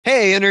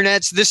Hey,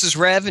 internets, this is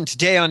Rev, and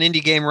today on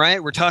Indie Game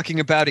Riot, we're talking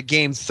about a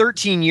game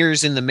 13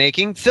 years in the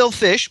making. Phil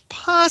Fish,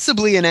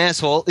 possibly an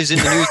asshole, is in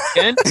the news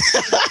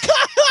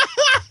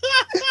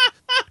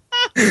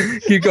again.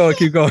 Keep going.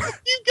 Keep going,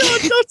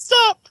 don't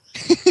stop.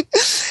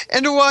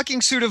 And a walking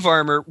suit of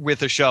armor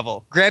with a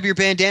shovel. Grab your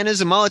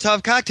bandanas and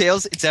Molotov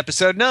cocktails. It's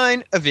episode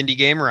 9 of Indie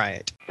Game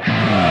Riot.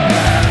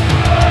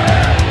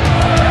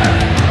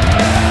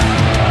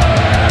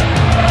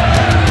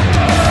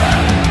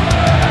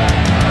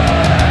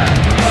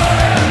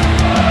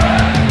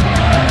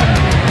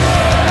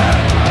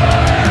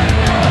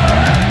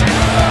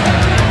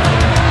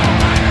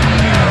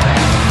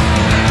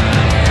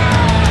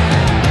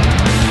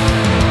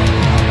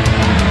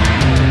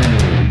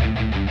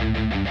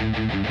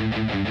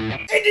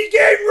 Indie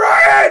Game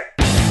Riot!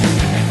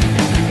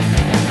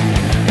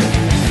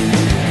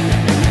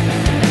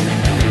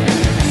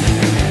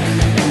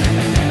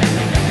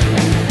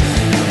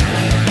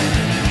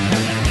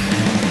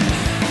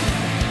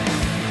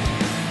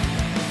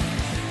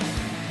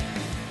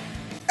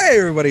 Hey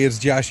everybody, it's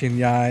Josh and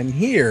Yan.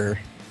 Here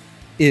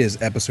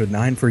is episode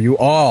 9 for you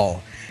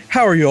all.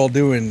 How are you all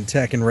doing,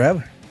 Tech and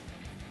Rev?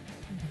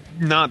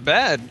 Not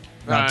bad.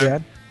 Not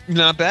bad?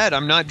 Not bad.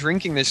 I'm not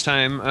drinking this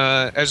time.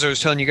 As I was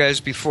telling you guys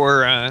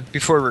before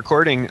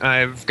recording,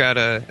 I've got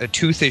a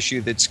tooth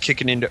issue that's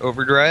kicking into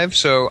overdrive,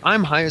 so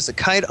I'm high as a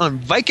kite on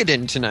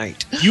Vicodin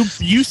tonight.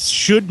 You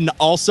should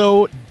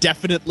also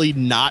definitely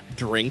not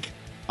drink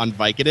on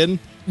Vicodin.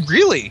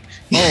 Really?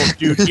 Oh,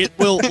 dude, it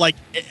will, like,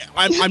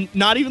 I'm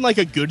not even like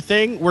a good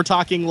thing. We're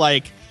talking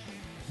like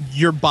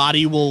your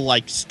body will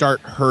like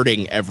start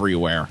hurting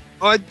everywhere.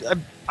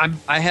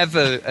 I have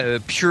a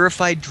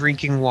purified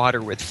drinking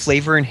water with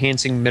flavor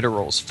enhancing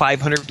minerals,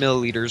 500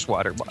 milliliters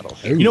water bottle.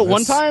 Ooh, You know,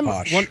 one that's time,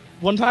 posh.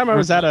 one time I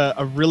was at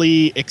a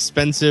really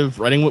expensive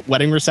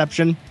wedding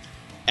reception,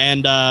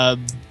 and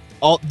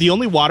the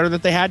only water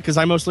that they had, because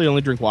I mostly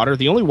only drink water,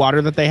 the only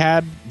water that they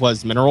had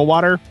was mineral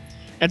water,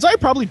 and so I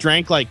probably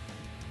drank like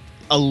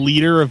a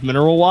liter of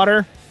mineral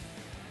water,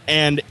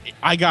 and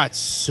I got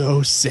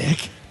so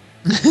sick.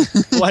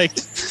 like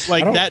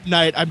that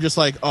night, I'm just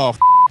like, oh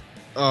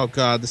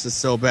god, this is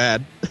so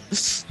bad.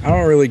 I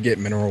don't really get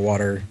mineral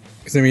water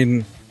because I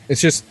mean it's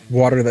just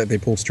water that they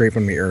pull straight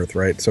from the earth,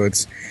 right? So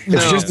it's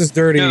just as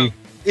dirty. No.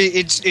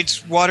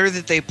 It's water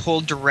that they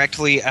pulled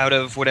directly out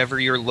of whatever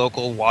your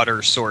local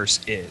water source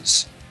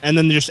is. And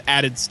then they just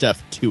added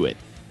stuff to it.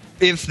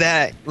 If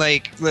that,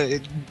 like,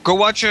 go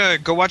watch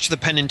the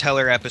Penn and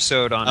Teller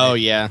episode on Oh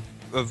yeah,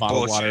 of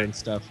bottled bullshit. water and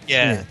stuff.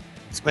 Yeah.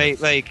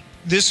 Like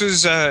this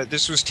was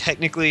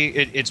technically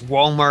it's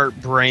Walmart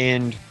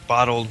brand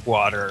bottled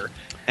water,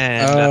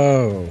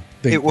 and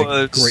it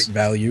was the great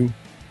value.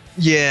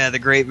 Yeah, the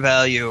Great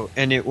Value,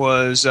 and it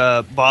was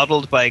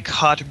bottled by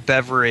Cott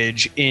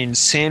Beverage in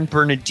San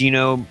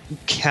Bernardino,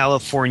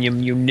 California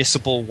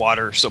municipal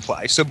water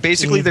supply. So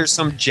basically, there's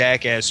some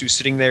jackass who's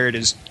sitting there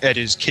at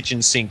his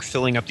kitchen sink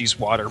filling up these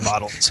water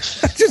bottles.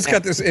 I just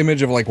got this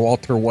image of like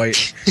Walter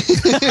White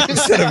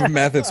instead of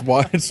meth. It's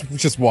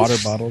just water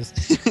bottles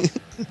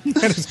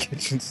at his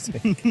kitchen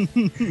sink.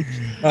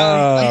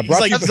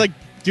 He's like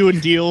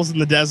doing deals in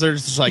the desert.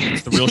 It's just like,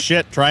 it's the real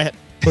shit. Try it.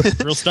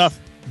 Real stuff.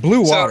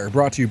 Blue Water,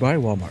 brought to you by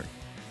Walmart.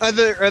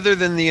 Other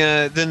than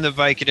the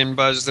Vicodin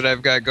buzz that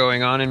I've got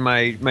going on in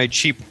my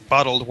cheap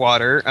bottled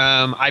water,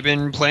 I've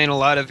been playing a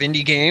lot of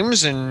indie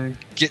games and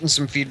getting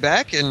some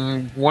feedback.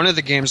 And one of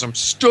the games I'm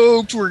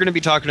stoked we're going to be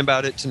talking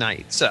about it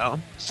tonight. So,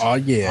 Oh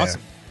yeah,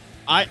 Awesome.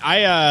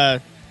 I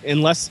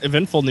in less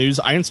eventful news,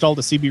 I installed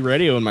a CB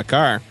radio in my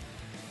car.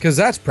 because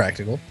that's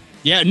practical.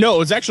 Yeah, no, it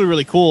was actually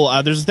really cool.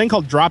 There's a thing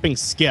called drop and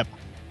skip,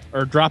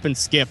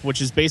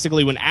 which is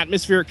basically when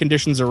atmospheric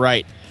conditions are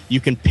right, you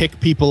can pick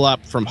people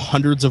up from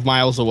hundreds of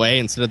miles away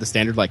instead of the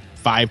standard like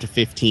 5 to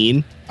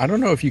 15. I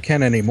don't know if you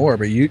can anymore,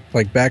 but you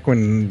like back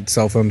when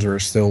cell phones were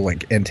still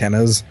like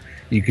antennas,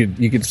 you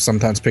could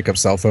sometimes pick up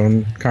cell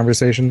phone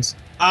conversations.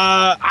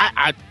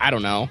 I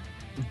don't know,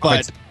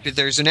 but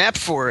there's an app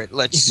for it.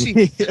 Let's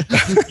see.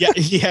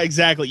 yeah,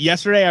 exactly.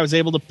 Yesterday, I was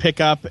able to pick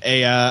up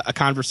a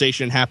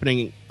conversation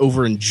happening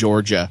over in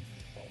Georgia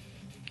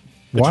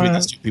between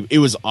these two people. It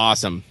was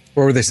awesome.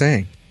 What were they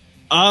saying?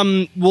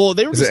 Well,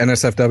 they were. Is it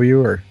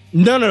NSFW or?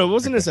 No, it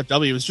wasn't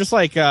SFW. It was just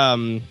like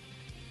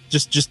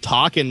just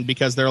talking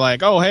because they're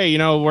like, oh, hey,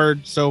 we're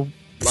so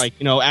like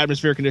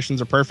atmospheric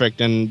conditions are perfect,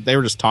 and they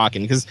were just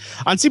talking because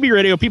on CB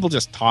radio people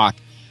just talk.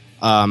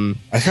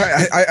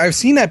 I've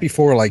seen that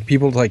before, like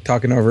people like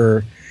talking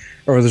over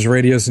those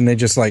radios, and they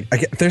just like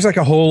there's like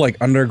a whole like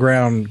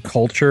underground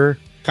culture.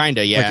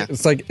 Kinda, yeah.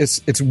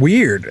 It's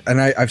weird, and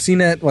I've seen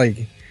that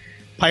like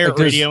pirate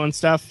radio and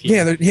stuff.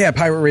 Yeah,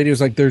 pirate radios.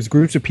 Like there's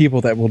groups of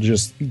people that will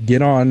just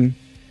get on.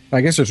 I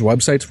guess there's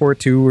websites for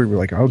it too, where we're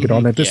like, "I'll get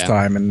on at this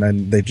time," and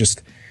then they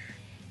just.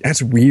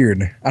 That's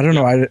weird. I don't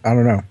know. I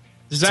don't know.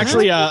 There's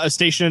actually a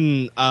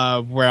station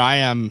where I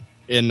am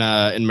in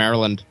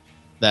Maryland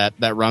that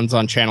runs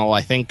on channel,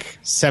 I think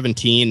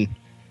 17.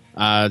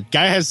 Guy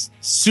has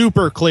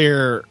super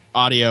clear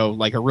audio,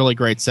 like a really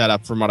great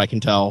setup from what I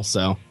can tell.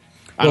 So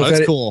I don't know,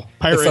 it's cool.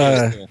 Pirate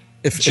radio is cool.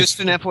 Just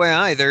an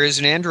FYI, there is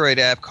an Android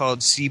app called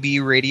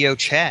CB Radio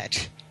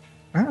Chat.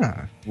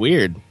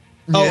 Weird.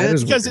 Yeah, Oh,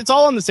 because it's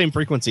all on the same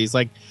frequencies.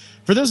 Like,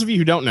 for those of you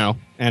who don't know,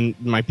 and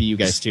it might be you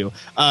guys too,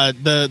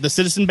 the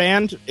Citizen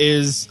band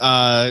is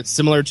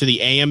similar to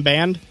the AM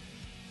band,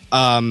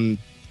 and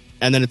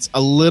then it's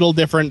a little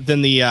different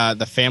than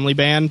the Family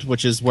band,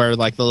 which is where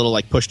like the little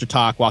like push to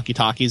talk walkie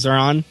talkies are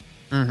on.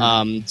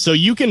 Mm-hmm. So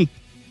you can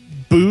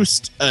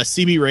boost a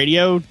CB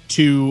radio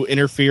to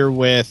interfere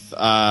with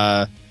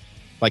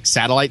like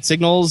satellite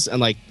signals and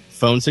like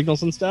phone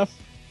signals and stuff.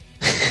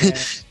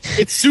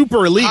 It's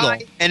super illegal. Hi,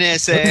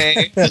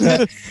 NSA.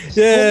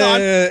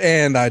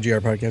 And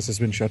IGR podcast has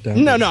been shut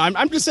down. No,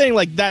 I'm just saying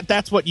like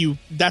that's what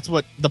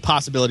the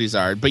possibilities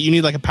are. But you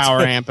need like a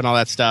power amp and all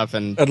that stuff.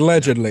 And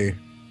allegedly,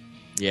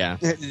 yeah,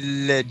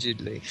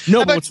 allegedly.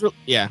 No, but what's real?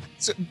 Yeah.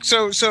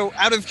 So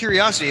out of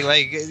curiosity,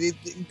 like,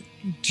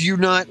 do you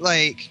not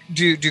like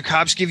do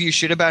cops give you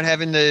shit about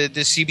having the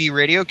CB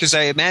radio? Because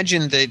I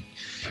imagine that,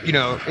 you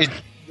know,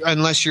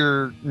 unless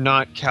you're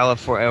not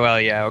California. Well,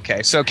 yeah,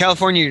 okay. So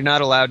California, you're not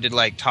allowed to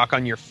like talk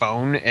on your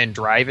phone and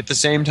drive at the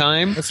same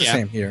time. That's the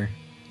same here.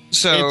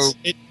 So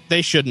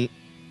they shouldn't.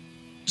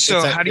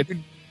 So how do you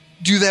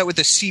do that with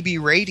a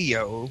CB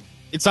radio?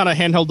 It's not a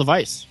handheld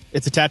device.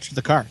 It's attached to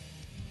the car.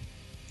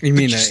 You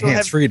mean a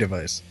hands-free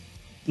device?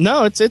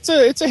 No, it's a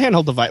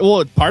handheld device.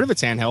 Well, part of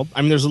it's handheld.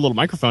 I mean, there's a little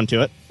microphone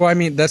to it. Well, I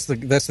mean, that's the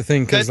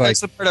thing, because like,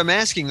 that's the part I'm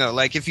asking though.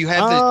 Like, if you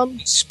have the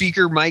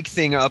speaker mic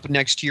thing up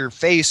next to your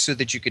face so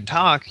that you can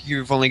talk,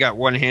 you've only got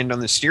one hand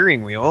on the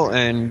steering wheel,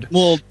 and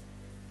well,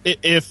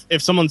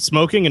 if someone's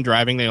smoking and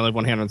driving, they only have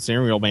one hand on the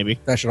steering wheel. Maybe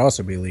that should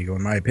also be illegal,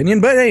 in my opinion.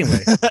 But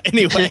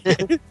anyway,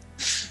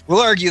 we'll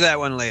argue that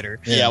one later.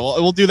 Yeah,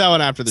 we'll do that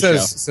one after the show.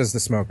 Says the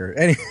smoker.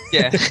 Anyway.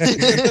 Yeah.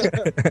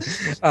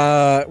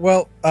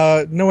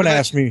 No one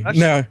asked me.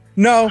 No.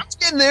 I was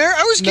getting there.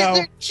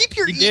 There. Keep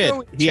your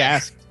ego. He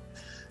asked.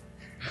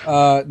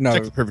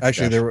 No.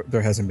 Actually,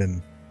 there hasn't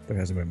been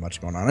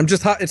much going on. I'm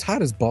just hot. It's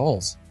hot as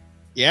balls.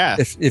 Yeah.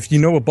 If you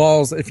know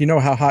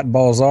how hot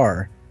balls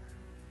are,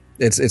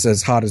 it's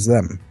as hot as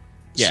them.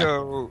 Yeah.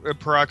 So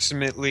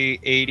approximately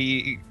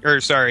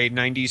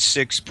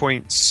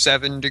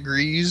 96.7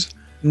 degrees.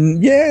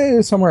 Yeah,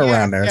 somewhere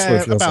around there. That's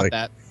what it feels like.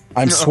 That.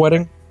 I'm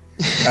sweating.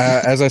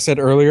 As I said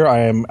earlier,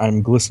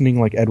 I'm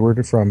glistening like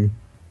Edward from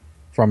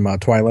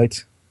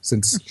Twilight.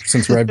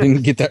 Since Rev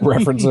didn't get that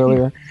reference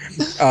earlier,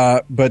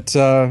 but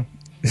now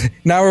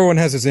everyone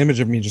has this image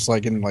of me just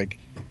like in like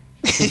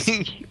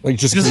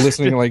just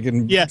glistening like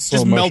in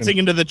just melting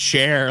into the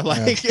chair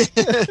like.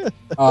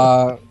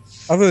 Yeah.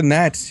 Other than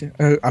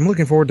that, I'm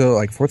looking forward to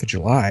like 4th of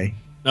July.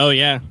 Oh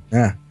yeah.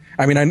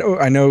 I mean, I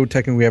know.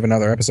 Technically, we have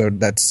another episode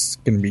that's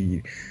going to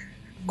be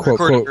quote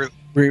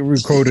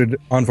recorded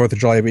on 4th of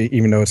July,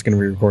 even though it's going to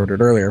be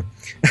recorded earlier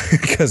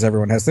because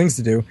everyone has things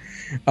to do.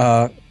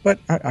 But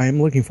I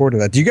am looking forward to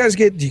that. Do you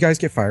guys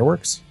get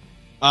fireworks?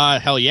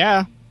 Hell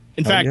yeah!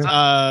 In fact,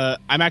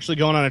 I'm actually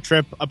going on a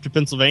trip up to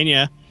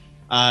Pennsylvania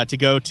to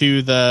go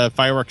to the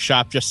fireworks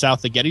shop just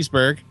south of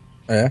Gettysburg.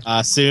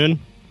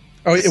 Soon.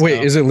 Oh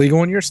wait, is it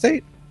legal in your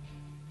state?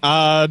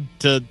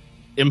 To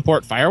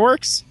import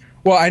fireworks?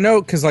 Well, I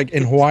know because, like,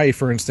 in Hawaii,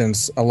 for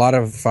instance, a lot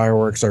of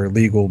fireworks are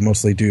illegal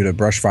mostly due to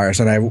brush fires,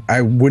 and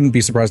I wouldn't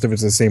be surprised if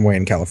it's the same way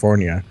in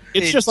California.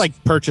 It's just like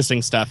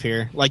purchasing stuff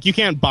here. Like, you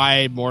can't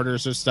buy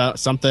mortars or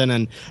something,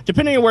 and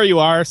depending on where you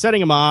are, setting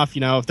them off,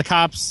 you know, if the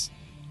cops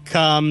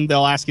come,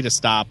 they'll ask you to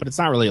stop, but it's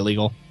not really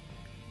illegal.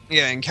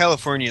 Yeah, in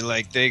California,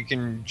 like, they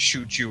can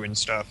shoot you and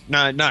stuff.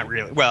 Not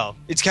really. Well,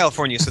 it's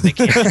California, so they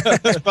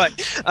can't. But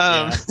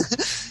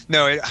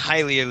no,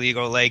 highly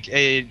illegal. Like,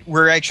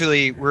 we're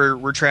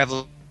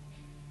traveling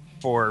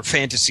for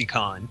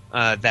FantasyCon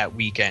that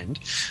weekend.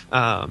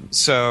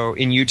 So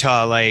in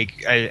Utah,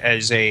 like,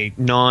 as a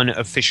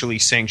non-officially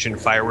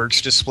sanctioned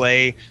fireworks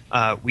display,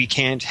 we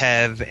can't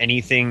have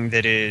anything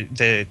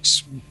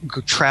that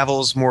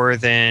travels more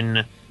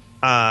than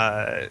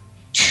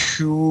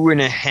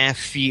 2.5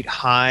 feet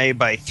high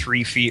by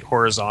 3 feet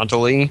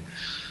horizontally.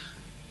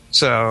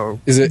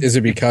 So is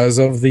it because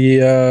of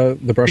the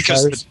brush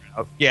fires?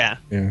 Yeah.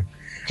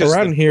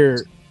 Around here,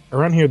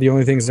 the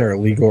only things that are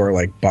illegal are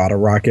like bottle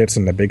rockets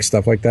and the big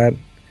stuff like that.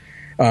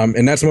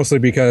 And that's mostly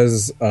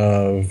because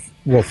of,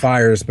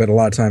 fires, but a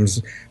lot of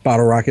times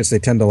bottle rockets, they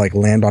tend to like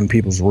land on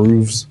people's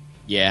roofs.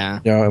 Yeah.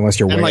 You know, unless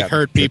you're and way like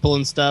hurt people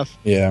and stuff.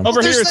 Yeah.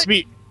 Over here, it's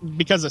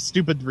because of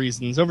stupid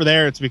reasons. Over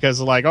there, it's because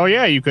of like, oh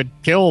yeah, you could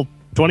kill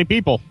 20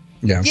 people.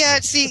 Yeah. Yeah,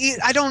 see,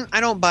 I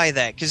don't buy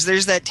that, because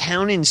there's that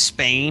town in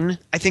Spain,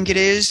 I think it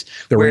is.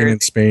 The rain in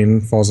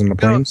Spain falls on the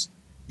plains.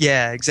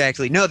 Yeah,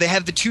 exactly. No, they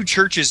have the two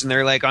churches, and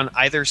they're like on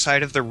either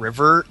side of the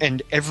river,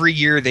 and every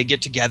year they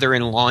get together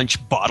and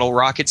launch bottle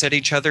rockets at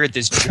each other at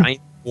this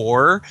giant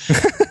war.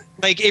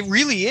 Like, it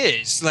really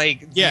is.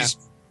 Like,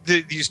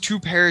 these two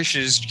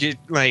parishes get,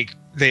 like,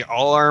 they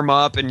all arm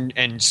up,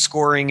 and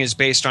scoring is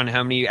based on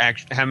how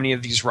many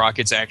of these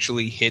rockets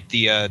actually hit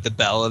the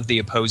bell of the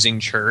opposing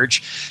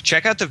church.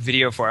 Check out the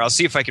video for it. I'll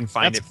see if I can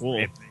find it.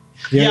 Cool.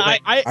 Yeah,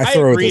 I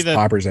throw agree those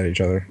poppers at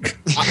each other.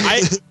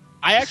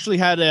 I actually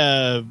had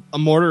a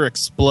mortar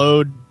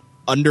explode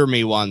under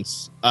me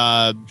once.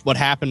 What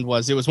happened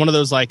was it was one of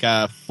those like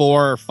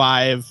 4 or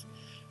 5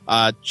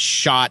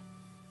 shot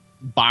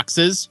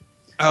boxes.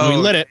 Oh, and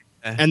we lit it,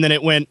 and then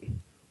it went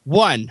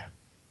 1,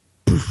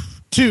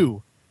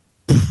 2,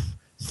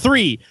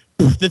 3.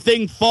 The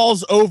thing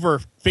falls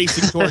over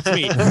facing towards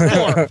me.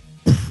 4.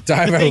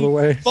 Dive out of the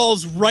way.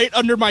 Falls right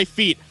under my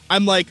feet.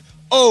 I'm like,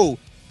 oh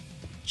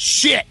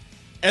shit!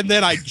 And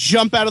then I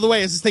jump out of the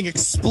way as this thing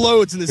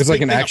explodes in this. It's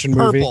like an action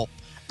movie.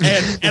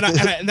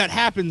 And that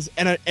happens.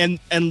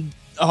 And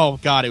oh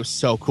god, it was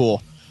so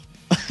cool.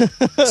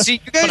 See,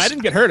 you guys, but I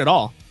didn't get hurt at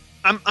all.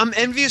 I'm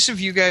envious of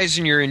you guys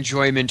and your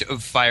enjoyment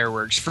of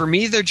fireworks. For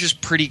me, they're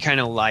just pretty kind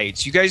of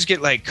lights. You guys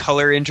get like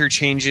color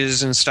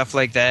interchanges and stuff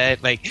like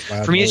that. Like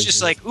for me, it's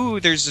just like,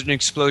 ooh, there's an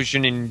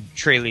explosion in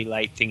traily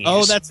light thingies.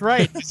 Oh, that's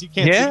right. Because you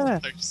can't see the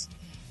colors.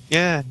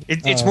 Yeah,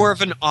 it's more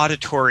of an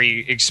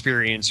auditory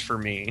experience for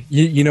me.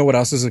 You know what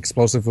else is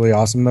explosively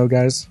awesome though,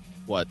 guys?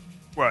 What?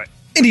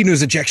 Indie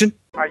news injection.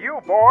 Are you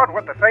bored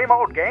with the same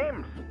old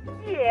games?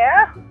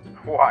 Yeah.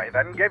 Why,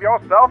 then give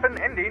yourself an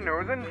indie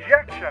news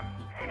injection.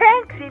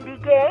 Thanks,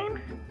 Indie Games.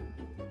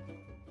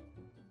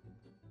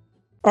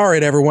 All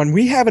right, everyone,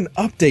 we have an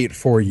update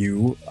for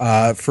you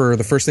for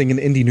the first thing in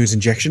Indie News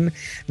Injection.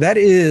 That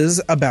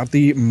is about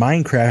the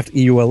Minecraft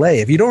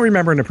EULA. If you don't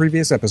remember, in a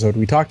previous episode,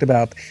 we talked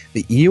about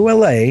the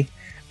EULA,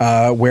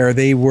 where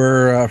they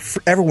were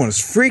everyone was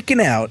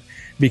freaking out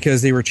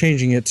because they were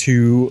changing it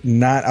to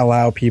not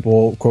allow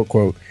people, quote,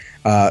 quote,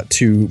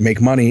 to make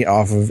money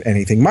off of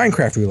anything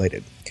Minecraft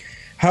related.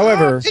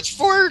 However,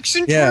 pitchforks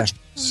and torches.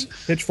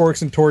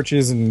 Pitchforks and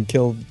torches and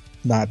kill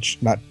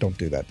don't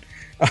do that.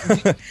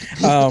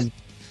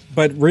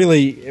 But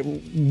really,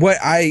 what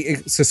I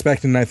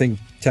suspect, and I think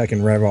Tech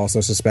and Rev also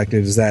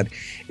suspected, is that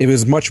it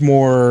was much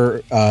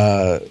more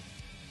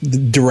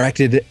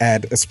directed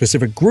at a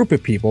specific group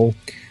of people,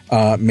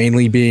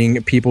 mainly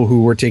being people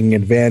who were taking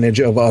advantage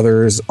of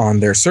others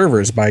on their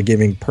servers by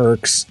giving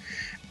perks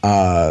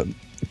to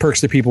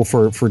people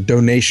for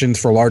donations,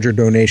 for larger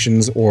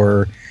donations,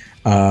 or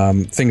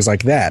things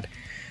like that.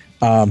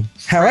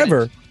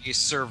 However,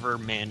 server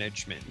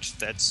management.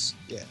 That's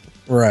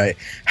right.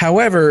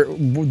 However,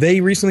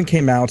 they recently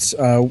came out.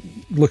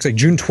 Looks like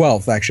June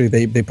 12th.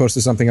 Actually, they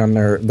posted something on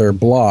their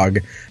blog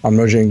on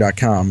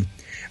Mojang.com,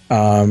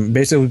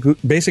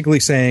 basically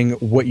saying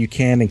what you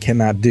can and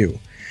cannot do.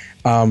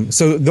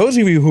 So those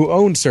of you who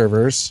own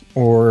servers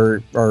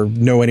or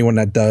know anyone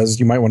that does,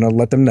 you might want to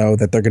let them know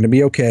that they're going to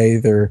be okay.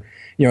 They're,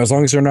 as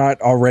long as they're not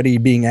already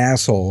being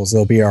assholes,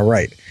 they'll be all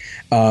right.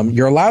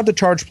 You're allowed to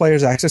charge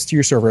players access to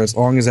your server as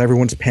long as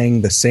everyone's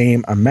paying the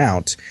same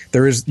amount.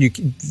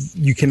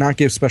 You cannot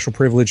give special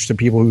privilege to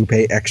people who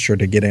pay extra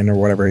to get in or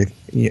whatever,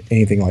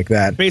 anything like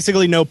that.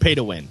 Basically, no pay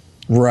to win.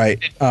 Right.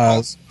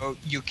 Also,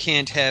 you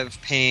can't have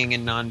paying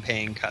and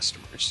non-paying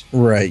customers.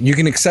 Right. You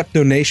can accept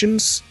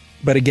donations,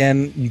 but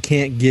again, you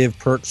can't give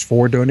perks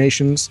for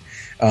donations.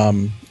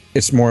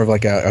 It's more of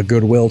like a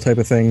goodwill type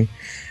of thing.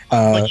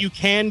 But you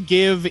can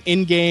give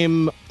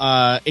in-game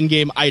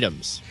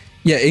items.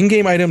 Yeah,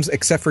 in-game items,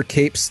 except for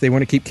capes. They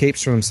want to keep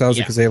capes for themselves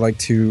because they like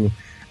to,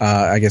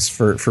 I guess,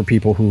 for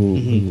people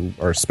who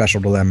are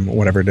special to them,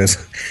 whatever it is.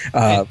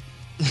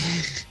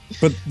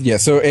 But yeah,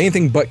 so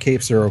anything but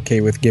capes are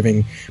okay with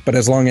giving, but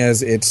as long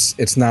as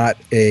it's not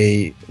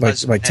a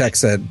like Tech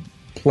said,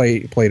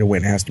 play to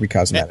win. It has to be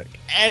cosmetic.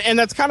 And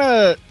that's kind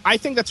of, I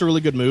think that's a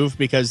really good move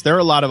because there are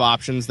a lot of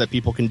options that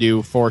people can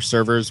do for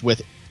servers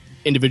with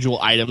individual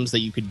items that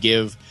you could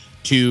give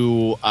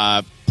to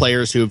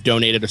players who have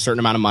donated a certain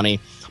amount of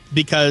money.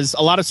 Because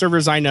a lot of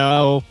servers I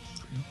know,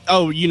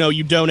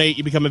 you donate,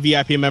 you become a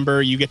VIP member,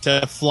 you get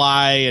to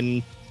fly,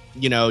 and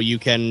you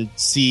can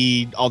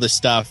see all this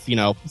stuff,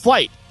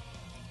 flight.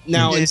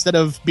 Now, instead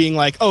of being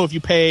like, if you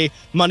pay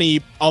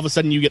money, all of a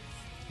sudden you get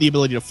the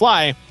ability to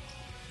fly.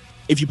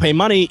 If you pay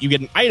money, you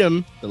get an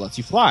item that lets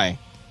you fly.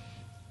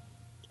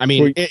 I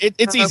mean,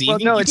 it's easy.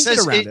 Well, you can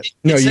get around it.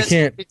 No, you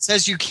can't. It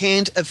says you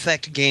can't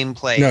affect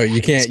gameplay. No,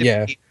 you can't.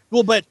 Yeah.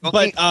 Well, but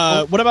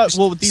what about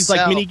with these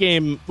like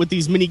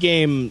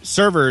minigame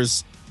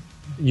servers?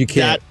 You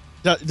can't.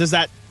 Does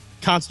that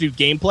constitute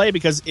gameplay?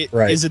 Because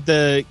is it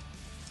the?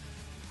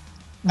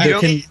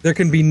 There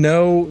can be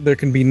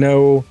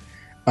no.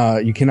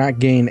 You cannot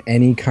gain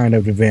any kind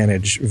of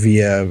advantage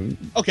via.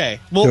 Okay.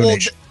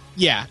 Donation.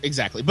 Yeah,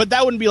 exactly. But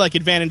that wouldn't be like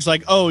advantage,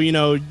 like,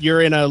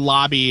 you're in a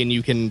lobby and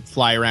you can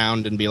fly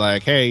around and be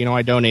like, hey,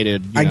 I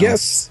donated. I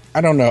guess,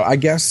 I don't know. I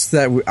guess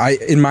that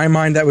in my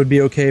mind that would be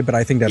okay, but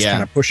I think that's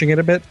kind of pushing it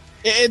a bit.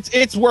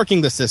 It's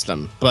working the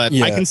system, but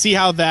I can see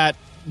how that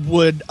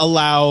would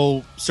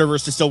allow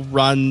servers to still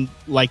run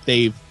like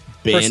they've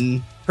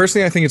been.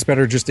 Personally, I think it's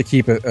better just to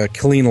keep a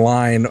clean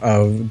line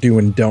of do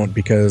and don't,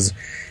 because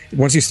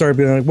once you start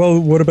being like, well,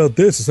 what about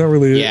this? It's not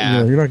really,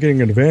 you're not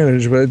getting an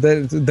advantage. But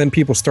then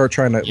people start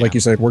trying to, like you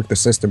said, work the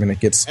system, and it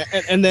gets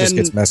and then just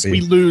gets messy. We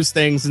lose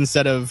things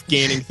instead of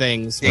gaining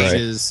things, which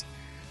is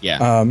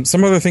Yeah.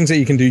 Some other things that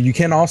you can do. You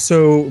can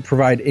also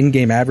provide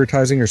in-game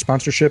advertising or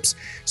sponsorships.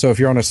 So if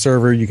you're on a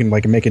server, you can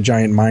like make a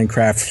giant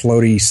Minecraft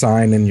floaty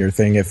sign in your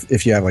thing.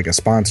 If you have like a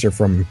sponsor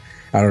from,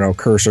 I don't know,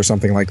 Curse or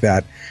something like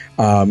that,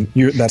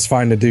 that's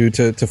fine to do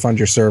to fund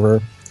your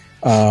server.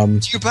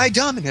 You buy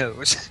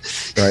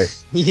Dominoes.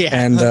 Right. Yeah.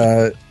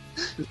 And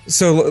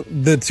so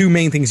the two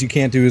main things you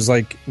can't do is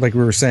like we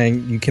were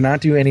saying, you cannot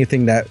do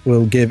anything that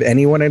will give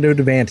anyone an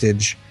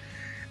advantage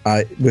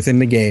within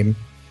the game.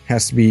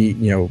 Has to be,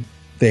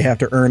 they have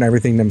to earn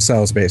everything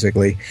themselves,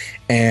 basically.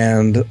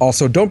 And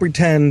also, don't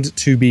pretend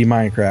to be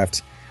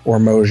Minecraft or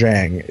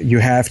Mojang. You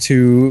have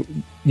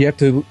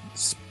to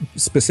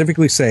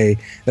specifically say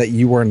that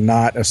you are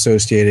not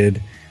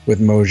associated with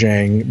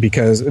Mojang,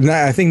 because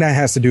I think that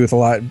has to do with a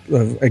lot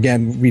of,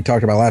 again, we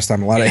talked about last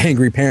time, a lot of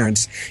angry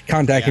parents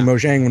contacting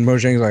Mojang when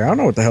Mojang's like, I don't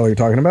know what the hell you're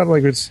talking about.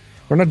 Like,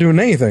 we're not doing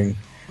anything.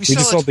 We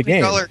just sold the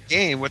game. $3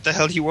 game. What the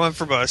hell do you want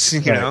from us?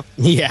 You know?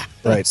 Yeah.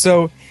 Right.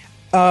 So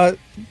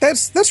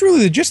that's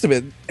really the gist of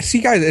it. See,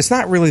 guys, it's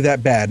not really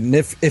that bad. And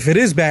if it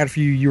is bad for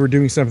you, you were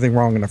doing something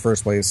wrong in the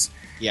first place.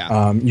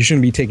 Yeah. You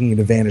shouldn't be taking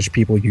advantage of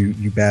people.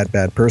 You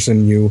bad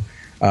person. You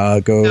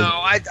go.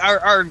 No,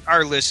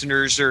 our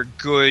listeners are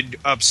good,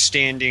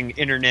 upstanding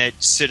internet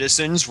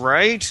citizens,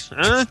 right?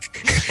 Huh?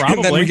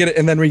 Probably.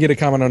 and then we get a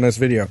comment on this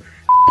video.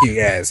 You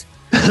guys.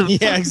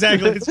 Yeah,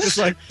 exactly. It's just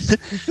like,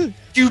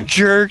 you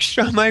jerks!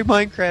 My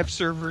Minecraft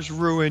server's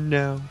ruined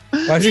now.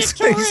 He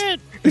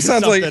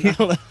sounds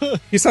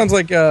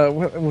like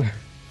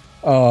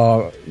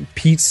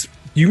Pete's.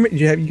 You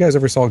guys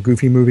ever saw a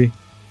Goofy movie?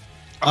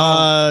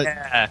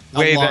 A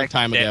long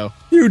time ago.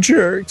 You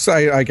jerks!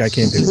 I can't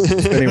do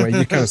it. But anyway,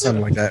 you kind of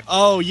sounded like that.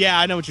 Oh yeah,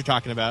 I know what you're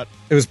talking about.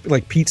 It was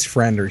like Pete's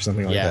friend or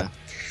something like that.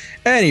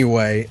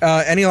 Anyway,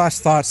 any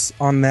last thoughts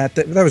on that?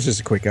 That was just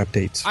a quick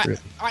update.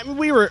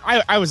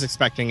 I was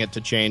expecting it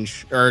to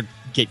change or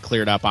get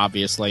cleared up.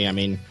 Obviously, I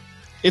mean,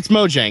 it's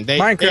Mojang. They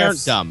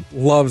aren't dumb.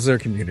 Loves their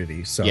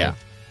community, so yeah.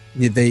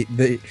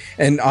 They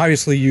and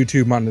obviously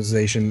YouTube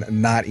monetization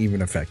not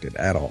even affected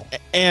at all.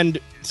 And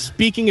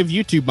speaking of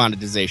YouTube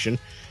monetization,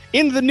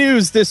 in the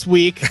news this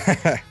week,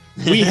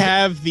 we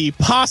have the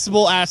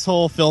possible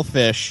asshole Phil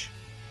Fish.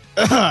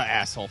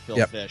 Asshole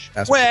Phil Fish.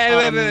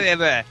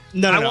 Wait.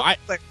 No.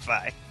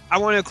 I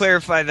want to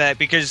clarify that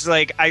because,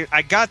 like,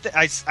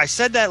 I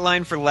said that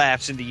line for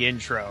laughs in the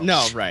intro.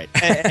 No, right.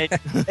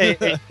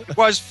 It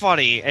was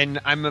funny, and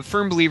I'm a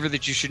firm believer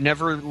that you should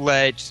never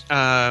let,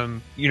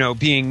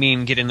 being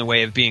mean get in the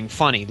way of being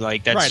funny.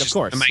 Like, that's right, just of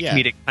course, my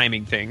comedic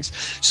timing things.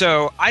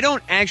 So I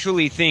don't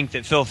actually think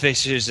that Phil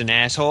Fish is an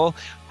asshole.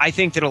 I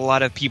think that a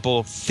lot of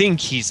people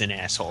think he's an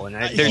asshole, and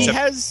it's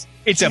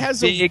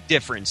a big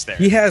difference there.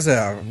 He has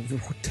a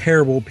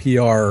terrible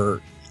PR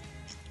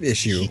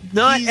issue.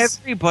 Not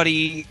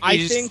everybody.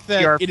 I think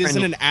that it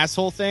isn't an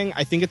asshole thing.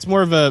 I think it's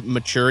more of a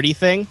maturity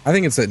thing. I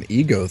think it's an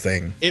ego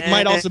thing. It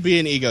might also be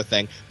an ego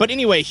thing. But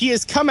anyway, he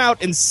has come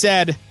out and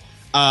said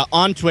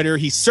on Twitter,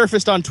 he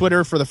surfaced on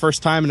Twitter for the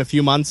first time in a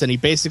few months, and he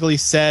basically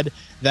said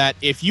that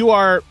if you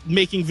are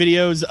making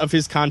videos of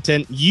his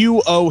content,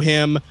 you owe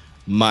him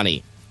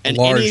money. And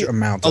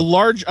a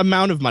large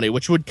amount of money,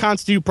 which would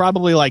constitute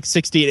probably like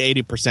 60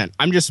 to 80%.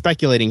 I'm just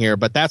speculating here,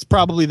 but that's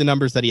probably the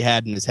numbers that he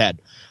had in his head.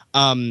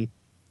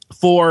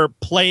 For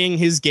playing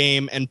his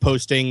game and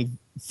posting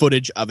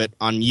footage of it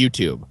on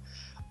YouTube.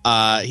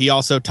 He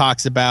also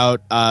talks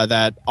about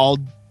that all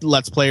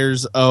Let's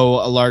Players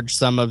owe a large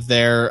sum of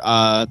their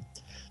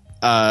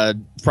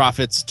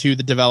profits to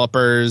the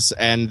developers,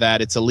 and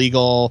that it's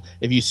illegal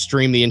if you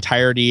stream the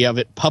entirety of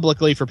it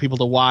publicly for people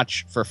to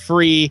watch for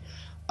free.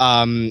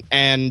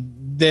 And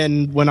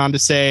then went on to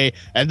say,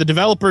 and the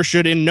developer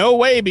should in no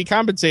way be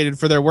compensated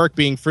for their work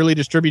being freely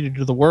distributed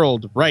to the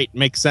world. Right,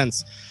 makes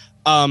sense.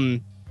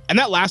 And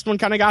that last one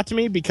kind of got to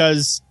me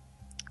because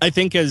I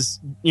think,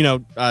 as you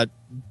know,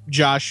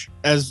 Josh,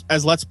 as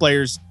Let's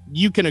Players,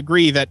 you can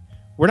agree that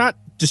we're not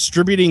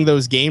distributing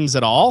those games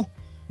at all.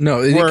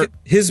 No,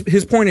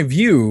 his point of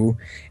view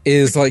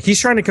is like he's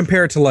trying to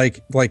compare it to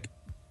like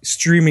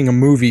streaming a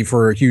movie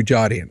for a huge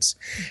audience.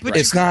 But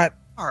it's not.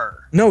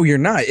 No, you're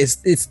not.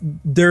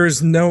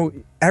 There's no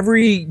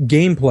every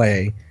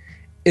gameplay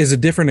is a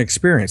different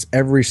experience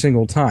every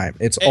single time.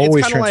 It's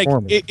always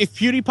transforming. Like if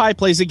PewDiePie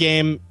plays a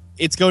game,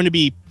 it's going to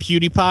be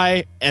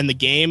PewDiePie and the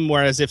game,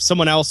 whereas if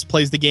someone else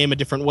plays the game a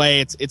different way,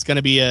 it's going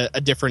to be a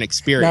different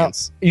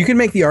experience. Now, you can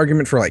make the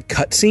argument for like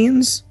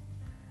cutscenes,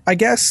 I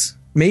guess,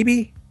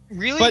 maybe.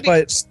 Really?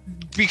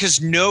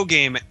 Because no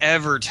game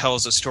ever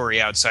tells a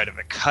story outside of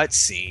a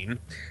cutscene.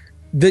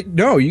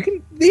 No, you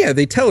can. Yeah,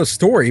 they tell a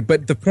story,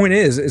 but the point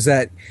is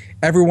that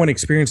everyone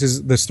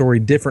experiences the story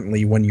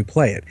differently when you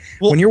play it.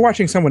 Well, when you're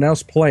watching someone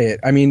else play it,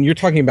 I mean, you're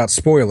talking about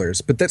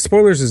spoilers, but that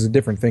spoilers is a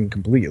different thing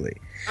completely.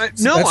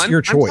 No, that's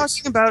your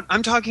choice.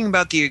 I'm talking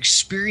about the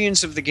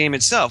experience of the game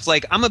itself.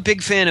 Like, I'm a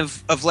big fan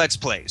of Let's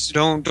Plays.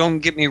 Don't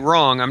get me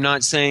wrong. I'm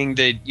not saying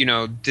that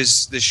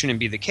this shouldn't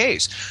be the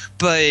case,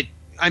 but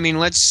I mean,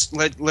 let's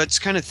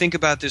kind of think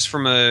about this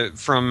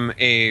from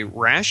a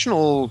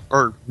rational,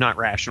 or not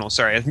rational.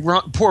 Sorry,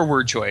 poor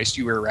word choice.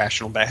 You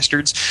irrational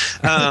bastards.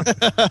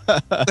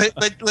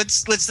 But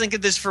let's think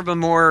of this from a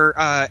more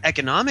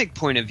economic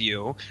point of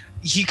view.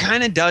 He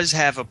kind of does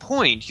have a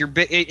point.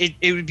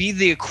 It would be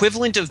the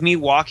equivalent of me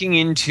walking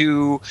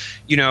into,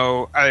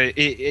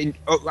 I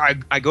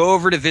go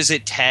over to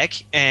visit Tech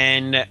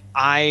and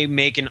I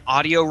make an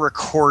audio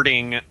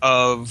recording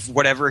of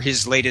whatever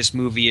his latest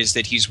movie is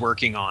that he's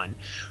working on.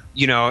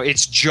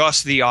 It's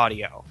just the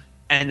audio.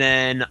 And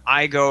then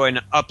I go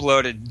and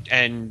upload it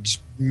and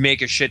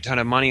make a shit ton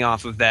of money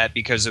off of that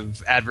because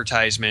of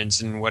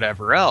advertisements and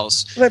whatever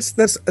else. That's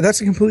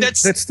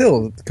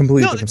still a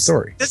completely different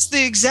story. That's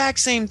the exact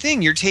same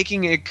thing. You're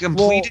taking a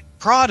completed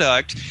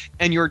product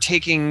and you're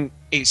taking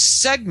a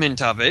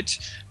segment of it,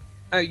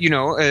 a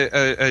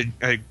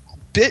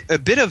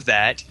bit of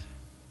that,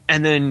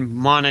 and then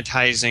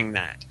monetizing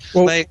that.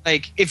 Well,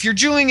 like if you're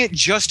doing it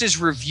just as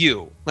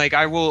review, like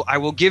I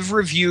will give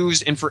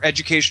reviews and for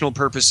educational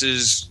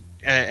purposes.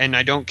 And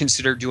I don't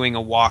consider doing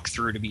a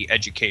walkthrough to be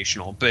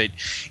educational, but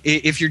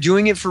if you're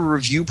doing it for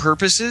review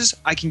purposes,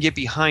 I can get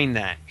behind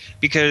that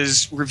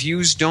because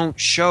reviews don't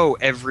show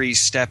every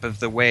step of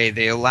the way.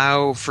 They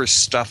allow for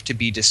stuff to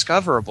be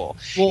discoverable.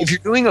 Well, if you're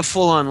doing a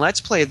full-on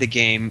Let's Play of the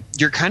game,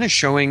 you're kind of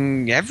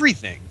showing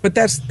everything. But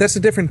that's a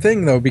different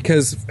thing, though,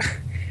 because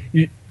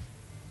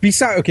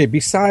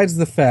besides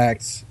the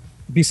fact...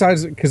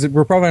 because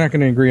we're probably not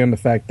going to agree on the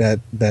fact that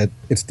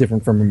it's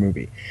different from a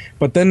movie.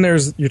 But then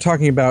you're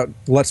talking about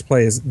Let's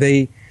Plays.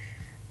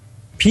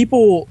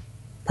 People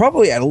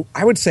probably,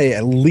 I would say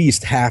at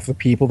least half the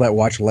people that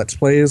watch Let's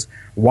Plays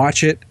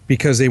watch it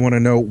because they want to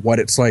know what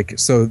it's like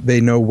so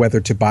they know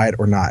whether to buy it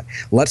or not.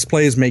 Let's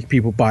Plays make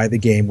people buy the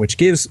game, which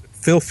gives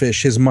Phil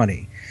Fish his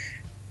money.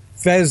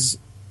 Fez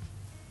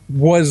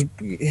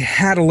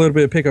had a little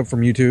bit of pickup from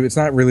YouTube.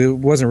 It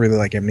wasn't really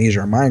like Amnesia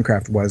or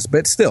Minecraft was,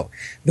 but still,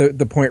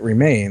 the point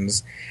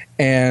remains.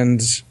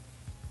 And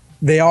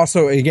they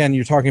also, again,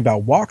 you're talking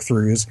about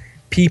walkthroughs.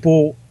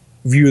 People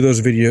view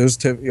those videos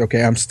to,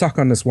 I'm stuck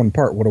on this one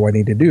part. What do I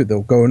need to do?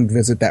 They'll go and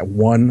visit that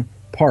one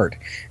part.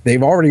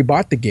 They've already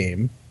bought the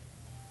game,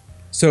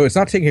 so it's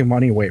not taking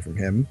money away from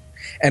him,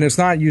 and it's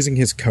not using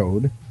his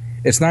code.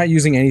 It's not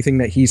using anything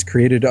that he's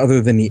created other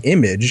than the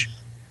image.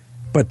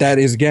 But that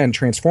is, again,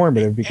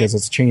 transformative because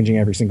it's changing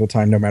every single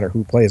time, no matter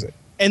who plays it.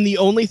 And the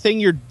only thing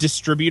you're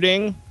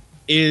distributing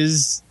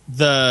is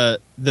the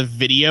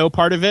video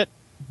part of it.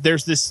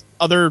 There's this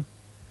other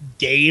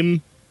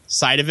game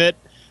side of it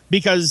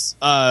because,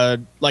 I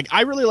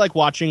really like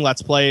watching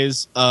Let's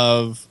Plays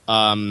of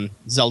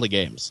Zelda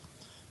games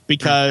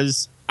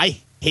because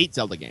I hate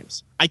Zelda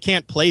games. I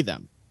can't play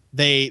them.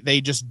 They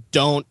just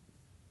don't.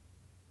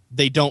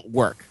 They don't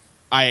work.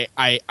 I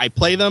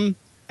play them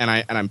and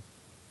I'm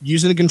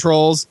using the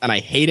controls and I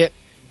hate it,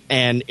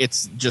 and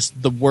it's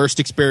just the worst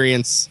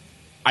experience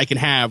I can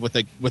have with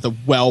a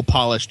well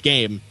polished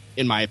game,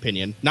 in my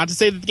opinion. Not to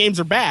say that the games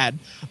are bad,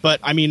 but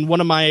I mean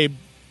one of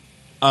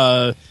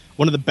the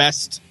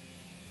best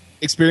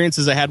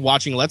experiences I had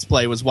watching Let's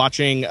Play was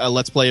watching a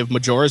Let's Play of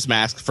Majora's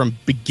Mask from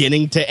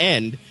beginning to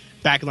end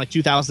back in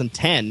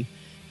 2010,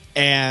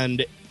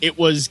 and it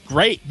was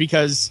great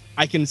because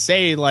I can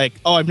say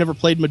I've never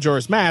played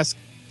Majora's Mask.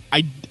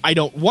 I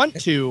don't want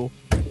to.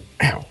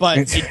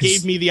 But it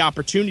gave me the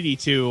opportunity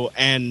to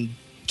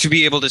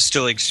be able to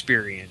still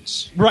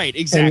experience. Right,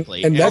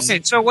 exactly. Okay,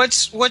 so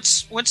what's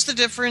the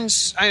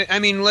difference? I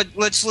mean,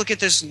 let's look at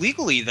this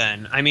legally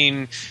then. I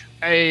mean,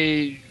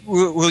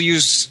 we'll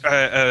use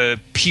a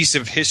piece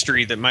of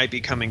history that might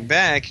be coming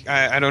back.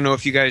 I don't know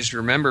if you guys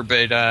remember,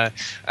 but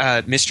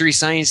Mystery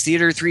Science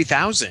Theater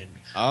 3000.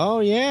 Oh,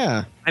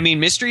 yeah. I mean,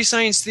 Mystery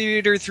Science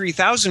Theater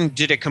 3000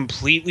 did a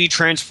completely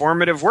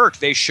transformative work.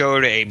 They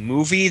showed a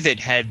movie that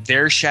had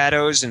their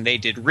shadows, and they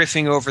did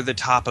riffing over the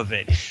top of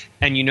it.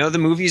 And the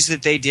movies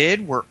that they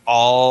did were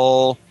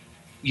all,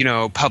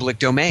 public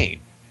domain.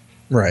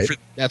 Right.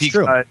 That's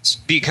true.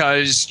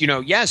 Because,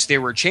 yes, they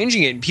were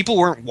changing it, and people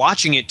weren't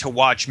watching it to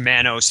watch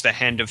Manos, the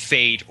Hand of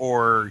Fate,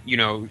 or,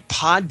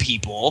 Pod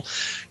People,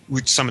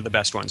 which some of the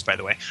best ones, by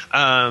the way.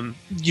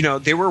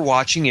 They were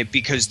watching it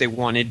because they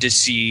wanted to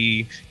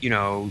see,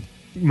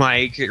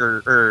 Mike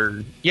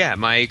or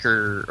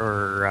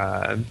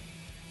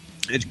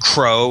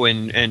Crow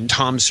and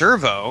Tom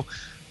Servo.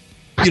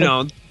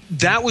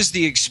 That was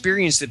the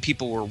experience that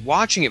people were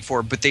watching it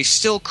for, but they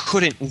still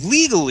couldn't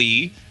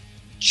legally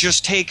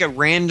just take a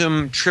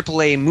random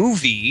AAA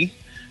movie.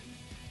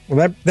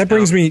 Well, that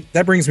brings me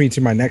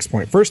to my next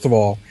point. First of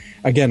all,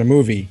 again, a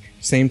movie,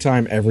 same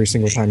time every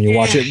single time you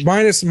watch it,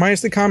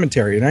 minus the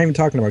commentary. Not even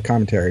talking about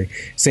commentary.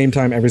 Same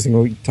time every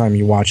single time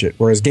you watch it.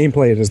 Whereas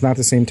gameplay, it is not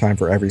the same time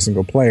for every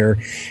single player.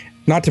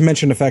 Not to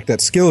mention the fact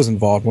that skill is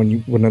involved.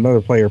 When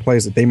another player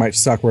plays it, they might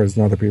suck, whereas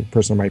another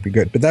person might be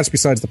good. But that's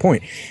besides the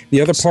point.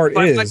 The other part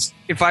is,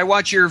 if I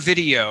watch your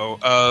video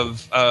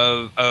of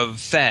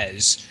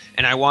Fez,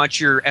 and I watch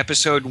your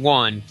episode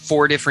 1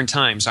 4 different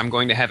times, I'm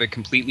going to have a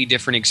completely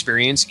different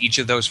experience each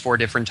of those 4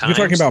 different times.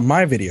 You're talking about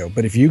my video,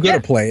 but if you go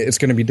to play it, it's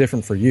going to be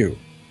different for you.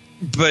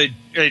 but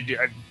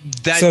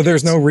that. So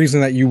there's no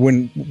reason that you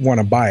wouldn't want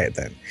to buy it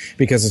then,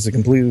 because it's a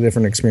completely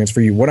different experience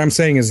for you. What I'm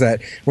saying is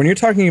that when you're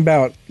talking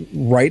about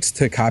rights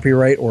to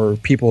copyright or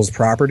people's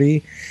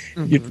property,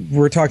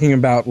 we're talking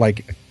about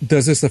like,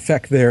 does this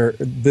affect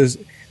the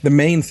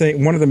main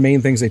thing? One of the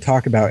main things they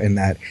talk about in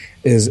that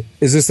is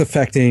this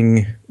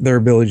affecting their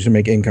ability to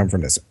make income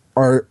from this?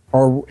 Are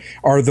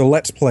the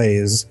Let's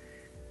Plays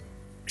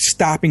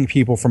stopping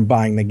people from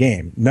buying the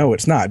game? No,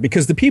 it's not,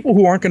 because the people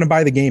who aren't going to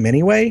buy the game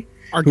anyway,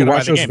 who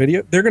watch those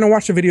videos, they're going to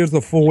watch the videos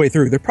the full way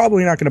through. They're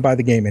probably not going to buy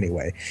the game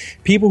anyway.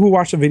 People who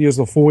watch the videos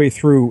the full way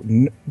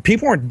through,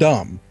 people aren't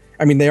dumb.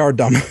 I mean, they are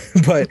dumb,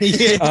 but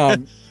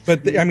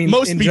I mean,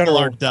 most in people general,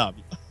 aren't dumb.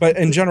 But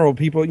in general,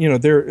 people,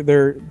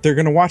 they're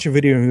going to watch a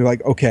video and be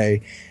like,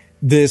 okay,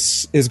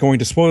 this is going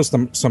to spoil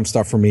some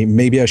stuff for me.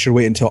 Maybe I should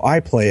wait until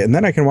I play it and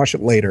then I can watch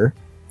it later.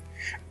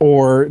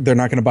 Or they're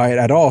not going to buy it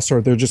at all,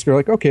 so they're just going to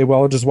like, okay,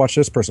 well, I'll just watch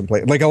this person play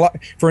it. Like a lot,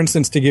 for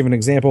instance, to give an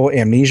example,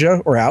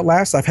 Amnesia or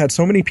Outlast, I've had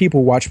so many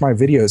people watch my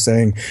videos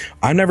saying,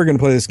 I'm never going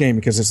to play this game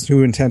because it's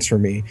too intense for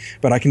me,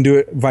 but I can do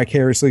it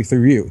vicariously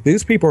through you.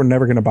 These people are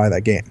never going to buy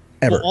that game,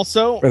 ever. Well,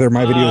 also, whether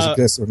my videos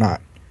exist or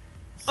not.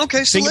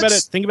 Okay, so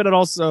think about it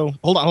also.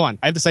 Hold on.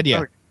 I have this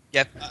idea.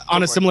 Yep.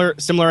 On a similar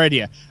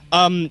idea.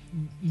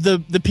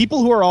 The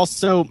people who are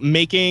also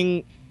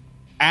making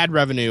ad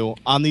revenue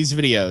on these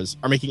videos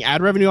are making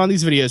ad revenue on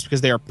these videos because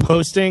they are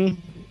posting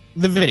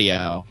the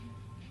video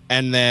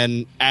and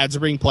then ads are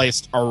being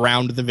placed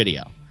around the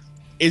video.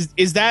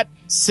 Is that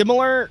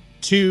similar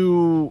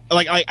to,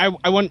 like,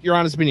 I want your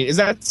honest opinion, is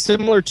that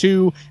similar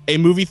to a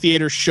movie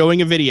theater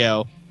showing a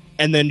video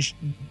and then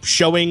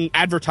showing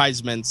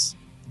advertisements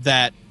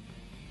that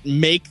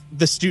make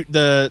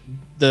the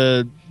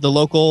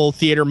local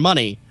theater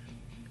money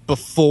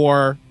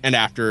before and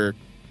after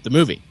the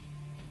movie?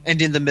 And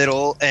in the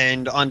middle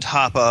and on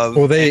top of.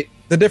 Well, the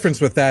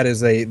difference with that is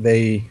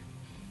they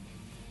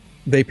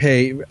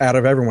pay, out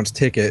of everyone's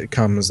ticket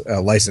comes a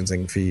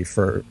licensing fee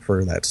for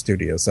that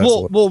studio.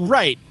 So well,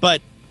 right,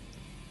 but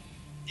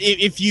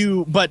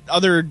but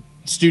other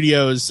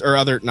studios or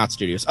other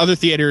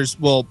theaters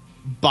will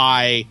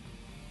buy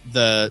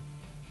the,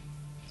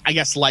 I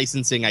guess,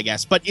 licensing. I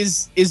guess, but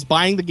is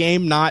buying the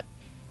game not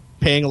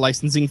paying a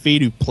licensing fee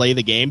to play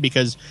the game,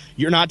 because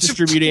you're not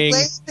distributing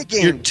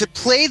to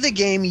play the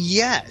game,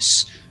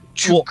 yes.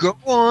 To go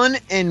on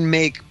and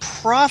make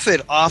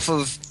profit off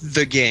of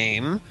the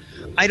game,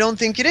 I don't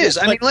think it is.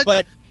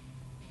 But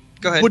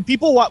go ahead. Would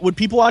people watch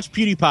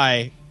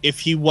PewDiePie if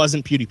he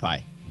wasn't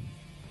PewDiePie?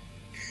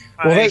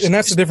 Well, and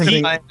that's the different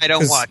thing. I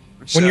don't watch.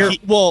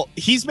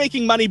 He's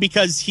making money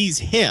because he's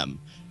him.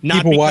 Not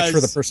people because, watch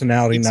for the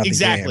personality, not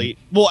exactly. the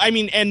game. Well, I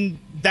mean, and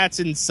that's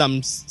in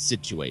some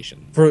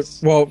situations.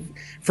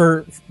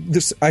 For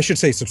this, I should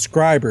say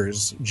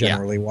subscribers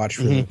generally watch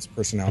for its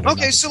personality.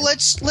 Okay, so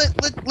let's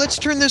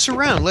turn this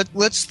around.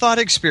 Let's thought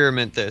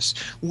experiment this.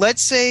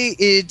 Let's say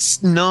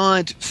it's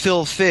not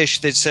Phil Fish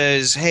that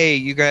says, "Hey,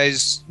 you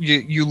guys,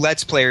 you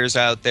Let's Players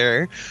out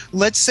there."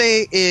 Let's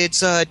say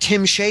it's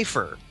Tim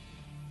Schafer.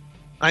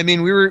 I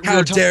mean,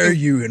 How dare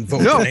you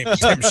invoke the name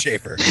Tim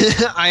Schafer?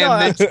 I am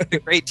mentioning the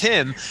great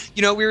Tim.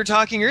 We were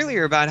talking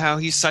earlier about how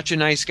he's such a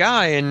nice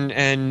guy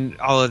and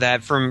all of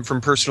that from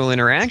personal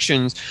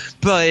interactions.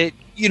 But,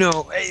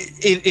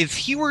 if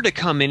he were to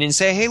come in and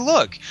say, hey,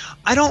 look,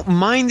 I don't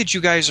mind that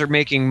you guys are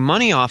making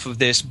money off of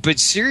this, but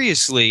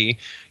seriously,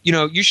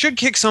 you should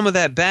kick some of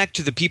that back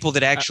to the people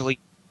that actually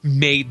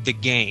made the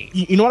game.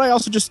 You know what I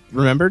also just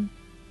remembered?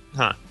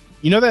 Huh?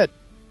 You know that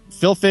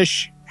Phil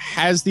Fish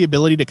has the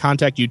ability to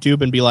contact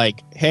YouTube and be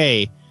like,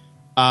 hey,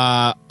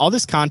 all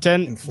this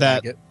content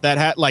that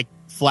had, like,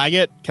 flag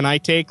it. Can I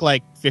take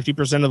like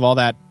 50% of all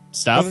that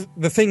stuff? Well,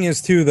 the thing is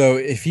too, though,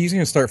 if he's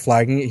going to start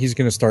flagging it, he's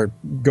going to start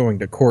going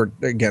to court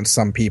against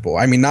some people.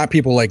 I mean, not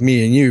people like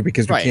me and you,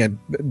 because we can't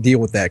deal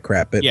with that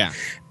crap. But yeah,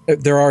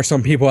 there are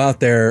some people out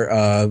there.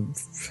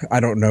 I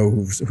don't know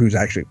who's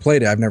actually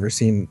played it. I've never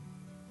seen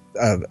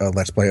a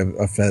Let's Play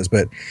of Fez,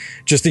 but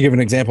just to give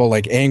an example,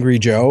 like Angry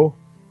Joe.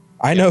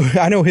 I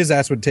know his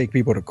ass would take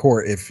people to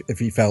court if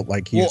he felt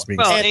like he was being.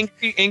 Well,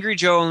 Angry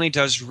Joe only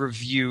does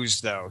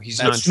reviews, though.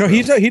 He's not. No,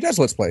 he does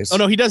Let's Plays. Oh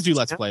no, he does do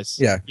Let's Plays.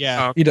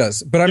 Yeah, he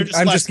does. But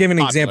I'm just giving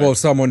an example of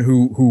someone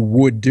who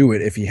would do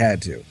it if he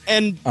had to.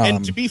 And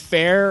to be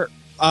fair,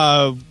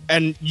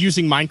 and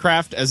using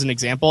Minecraft as an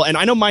example, and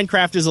I know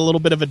Minecraft is a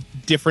little bit of a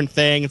different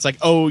thing. It's like,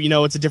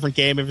 it's a different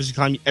game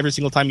every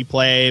single time you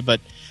play,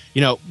 but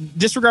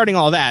disregarding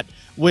all that.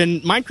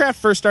 When Minecraft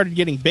first started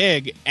getting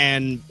big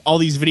and all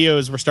these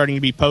videos were starting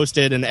to be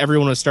posted and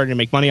everyone was starting to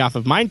make money off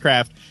of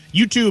Minecraft,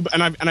 YouTube,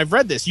 and I've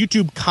read this,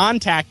 YouTube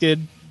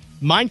contacted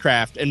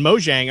Minecraft and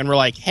Mojang and were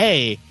like,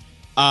 hey,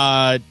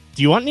 do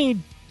you want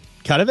any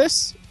cut of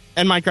this?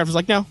 And Minecraft was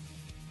like, no.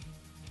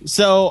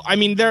 So, I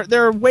mean, there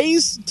are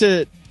ways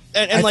to,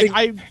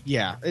 I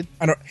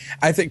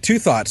think two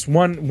thoughts.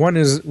 One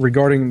is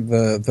regarding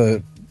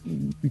the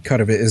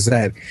cut of it, is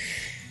that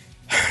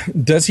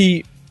does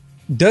he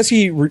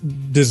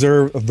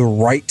deserve the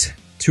right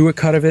to a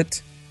cut of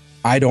it?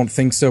 I don't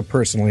think so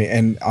personally,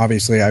 and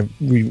obviously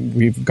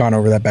we've gone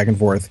over that back and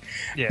forth.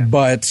 Yeah.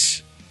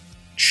 But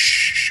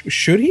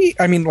should he?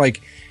 I mean,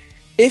 like,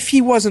 if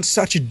he wasn't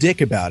such a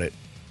dick about it,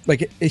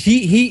 like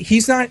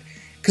he's not.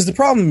 Because the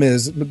problem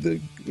is,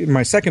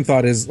 my second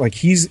thought is, like,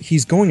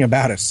 he's going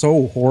about it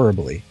so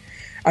horribly.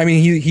 I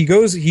mean, he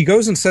goes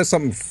and says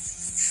something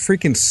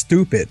freaking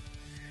stupid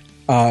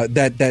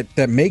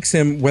that makes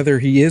him, whether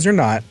he is or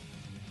not,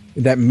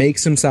 that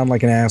makes him sound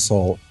like an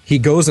asshole. He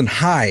goes and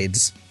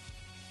hides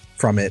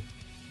from it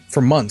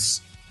for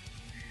months,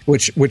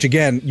 which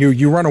again,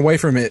 you run away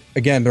from it.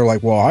 Again, they're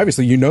like, well,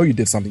 obviously you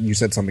did something. You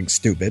said something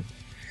stupid,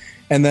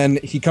 and then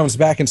he comes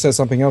back and says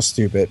something else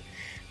stupid,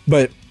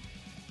 but.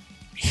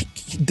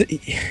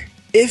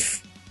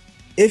 If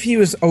he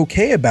was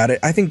okay about it,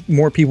 I think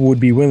more people would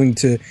be willing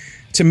to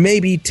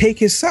maybe take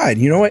his side.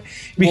 You know what?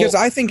 Because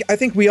I think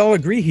we all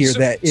agree here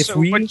that if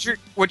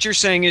what you're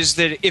saying is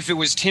that if it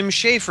was Tim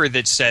Schafer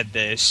that said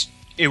this,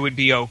 it would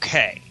be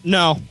okay.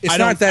 No, it's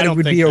not that it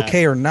would be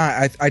okay or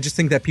not. I just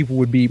think that people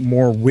would be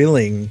more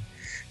willing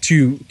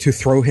to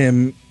throw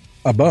him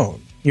a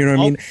bone. You know what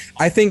I mean?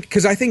 I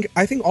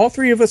think all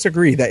three of us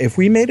agree that if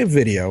we made a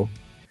video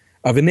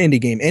of an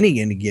indie game, any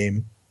indie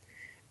game,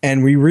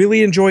 and we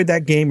really enjoyed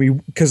that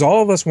game, because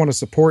all of us want to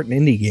support an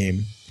indie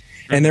game,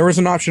 and there was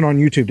an option on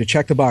YouTube to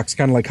check the box,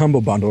 kind of like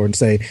Humble Bundle, and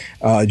say,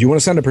 do you want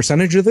to send a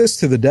percentage of this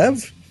to the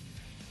dev?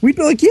 We'd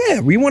be like, yeah,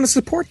 we want to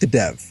support the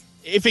dev.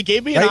 If it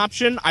gave me an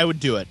option, I would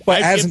do it.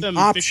 But I'd as give an them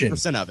option,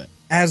 50% of it.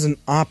 As an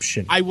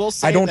option. I will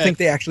say I don't think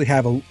they actually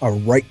have a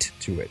right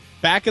to it.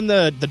 Back in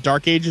the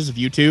dark ages of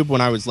YouTube,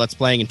 when I was Let's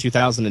Playing in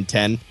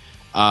 2010,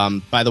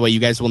 by the way, you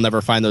guys will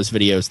never find those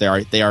videos.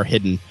 They are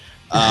hidden.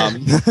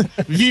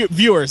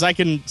 Viewers, I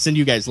can send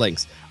you guys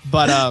links,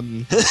 but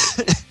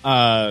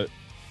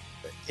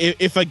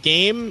if a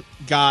game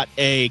got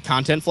a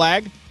content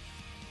flag,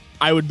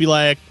 I would be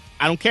like,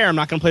 I don't care, I'm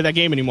not going to play that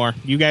game anymore.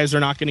 You guys are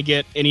not going to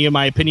get any of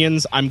my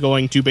opinions. I'm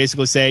going to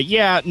basically say,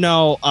 yeah,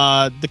 no,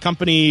 the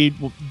company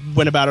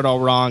went about it all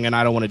wrong and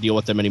I don't want to deal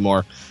with them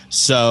anymore,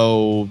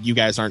 so you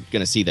guys aren't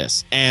going to see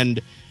this. And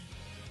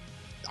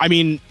I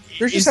mean,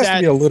 there just has to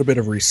be a little bit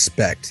of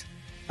respect,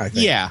 I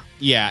think.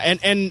 Yeah,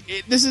 and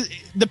this is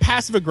the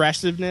passive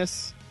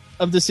aggressiveness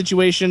of the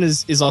situation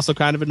is also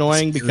kind of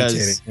annoying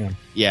because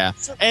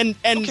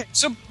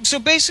So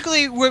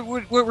basically,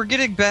 what we're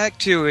getting back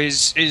to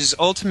is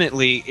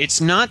ultimately it's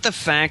not the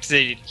fact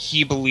that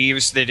he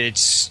believes that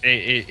it's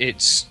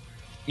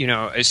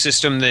a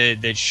system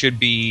that should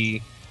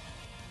be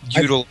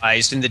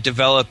utilized and the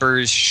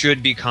developers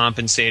should be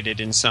compensated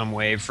in some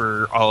way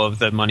for all of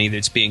the money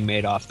that's being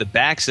made off the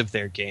backs of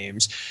their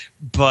games,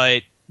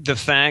 but the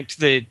fact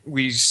that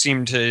we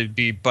seem to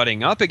be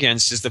butting up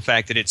against is the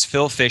fact that it's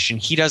Phil Fish and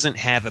he doesn't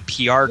have a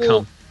PR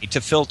company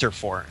to filter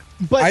for him.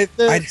 But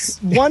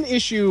one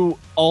issue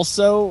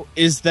also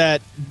is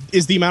the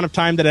amount of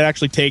time that it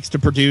actually takes to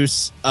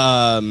produce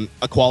a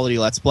quality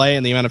Let's Play,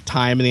 and the amount of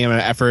time and the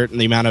amount of effort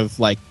and the amount of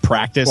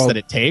practice that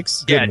it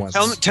takes. Yeah,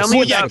 tell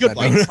me about good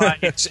ones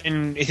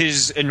and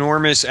his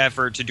enormous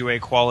effort to do a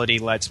quality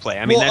Let's Play.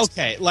 I mean,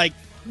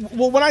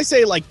 when I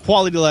say like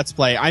quality Let's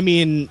Play, I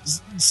mean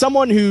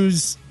someone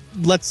who's,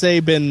 let's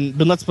say, been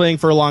Let's Playing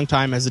for a long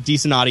time, has a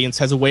decent audience,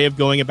 has a way of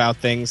going about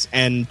things,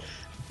 and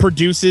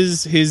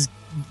produces his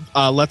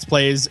Let's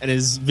Plays and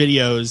his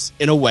videos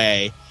in a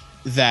way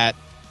that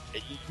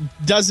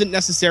doesn't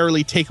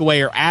necessarily take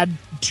away or add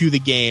to the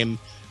game,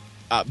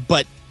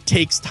 but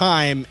takes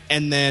time,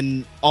 and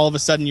then all of a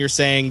sudden you're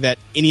saying that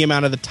any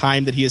amount of the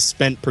time that he has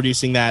spent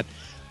producing that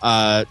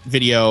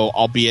video,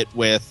 albeit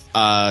with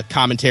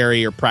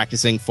commentary or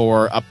practicing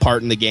for a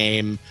part in the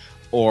game,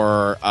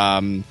 or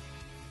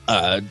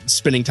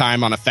spending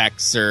time on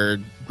effects or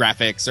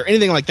graphics or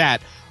anything like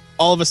that,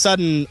 all of a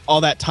sudden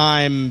all that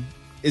time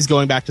is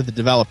going back to the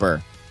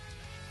developer.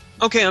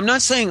 Okay, I'm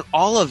not saying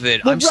all of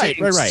it. I'm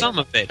saying some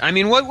of it. I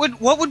mean, what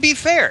would be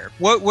fair?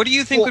 What do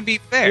you think would be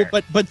fair?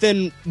 But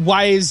then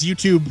why is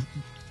YouTube?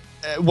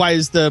 Why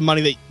is the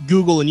money that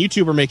Google and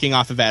YouTube are making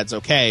off of ads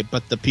okay,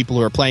 but the people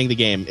who are playing the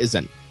game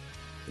isn't?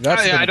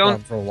 That's been a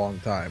problem for a long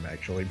time,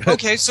 actually. But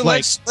okay, so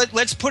let's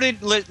put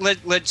it.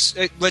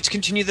 Let's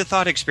continue the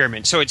thought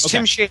experiment. So it's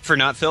Tim Schafer,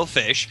 not Phil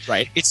Fish.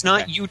 Right. It's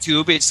not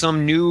YouTube. It's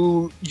some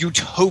new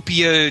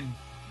utopia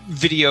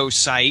video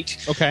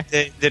site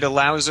that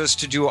allows us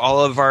to do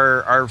all of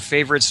our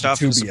favorite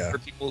stuff.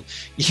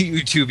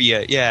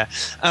 Utopia, yeah.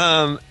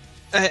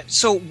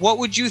 So what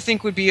would you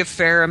think would be a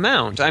fair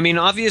amount? I mean,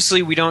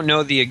 obviously we don't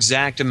know the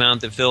exact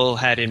amount that Phil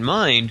had in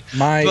mind.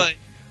 My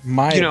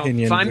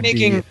opinion would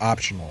be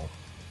optional.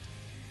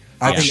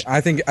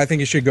 I think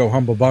you should go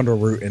Humble Bundle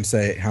route and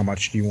say how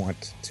much do you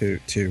want to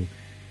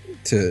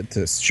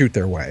shoot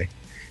their way.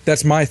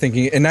 That's my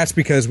thinking, and that's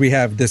because we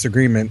have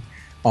disagreement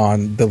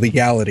on the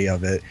legality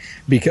of it,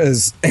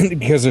 because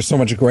there's so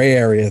much gray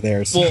area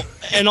there. So. Well,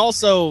 and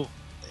also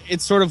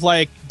it's sort of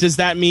like, does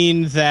that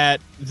mean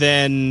that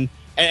then?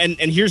 And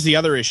here's the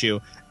other issue: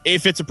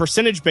 if it's a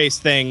percentage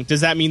based thing,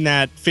 does that mean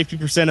that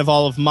 50% of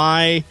all of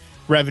my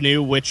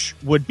revenue, which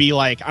would be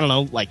like, I don't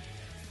know, like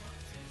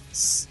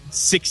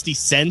 60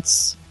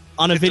 cents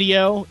on a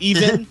video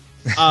even.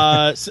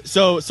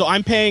 So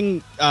I'm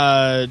paying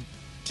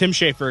Tim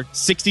Schafer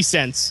 60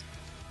 cents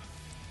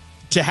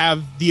to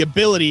have the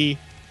ability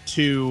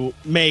to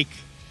make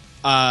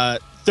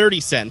 30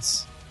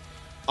 cents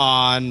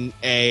on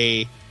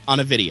a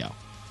video.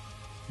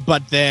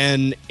 But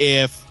then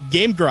if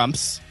Game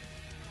Grumps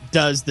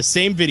does the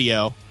same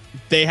video,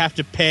 they have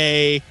to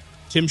pay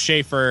Tim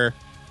Schafer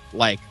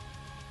like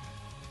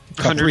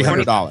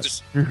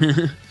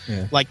 $300.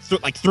 Yeah. Like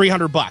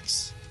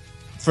 $300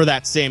 for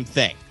that same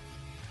thing.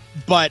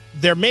 But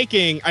they're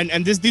making,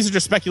 and these are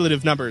just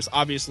speculative numbers.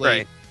 Obviously,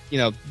 right.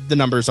 The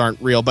numbers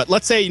aren't real. But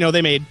let's say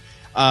they made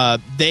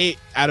they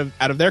out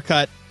of their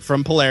cut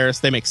from Polaris,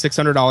 they make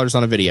 $600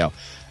 on a video.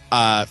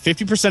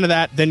 50% of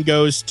that then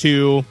goes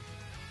to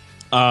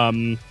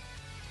Tim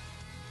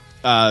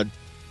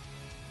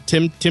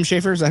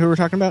Schafer. Is that who we're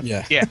talking about?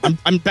 Yeah.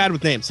 I'm bad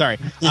with names. Sorry.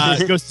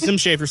 It goes to Tim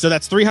Schafer. So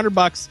that's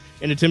 $300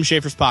 into Tim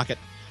Schafer's pocket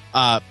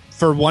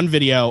for one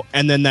video,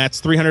 and then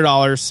that's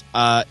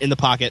 $300 in the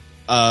pocket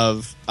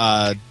of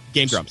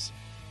Game Grumps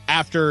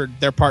after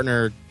their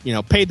partner,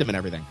 paid them and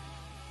everything.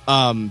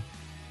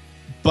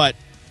 But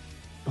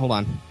hold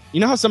on. You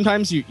know how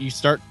sometimes you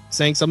start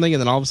saying something and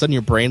then all of a sudden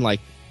your brain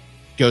like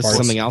goes to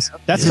something else?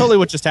 That's totally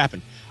what just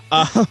happened.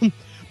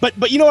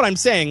 But you know what I'm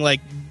saying?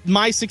 Like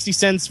my 60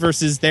 cents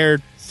versus their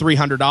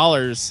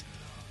 $300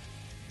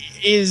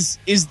 is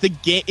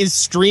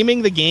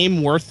streaming the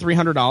game worth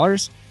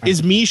 $300?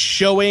 Is me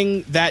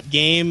showing that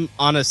game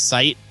on a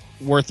site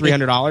worth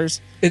 $300?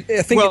 I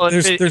think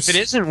if it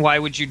isn't, why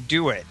would you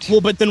do it?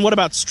 Well, but then what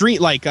about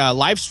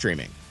live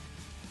streaming?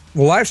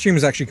 Well, live stream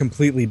is actually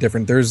completely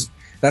different.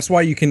 That's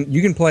why you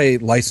can play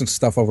licensed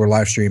stuff over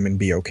live stream and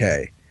be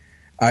okay.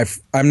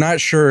 I'm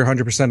not sure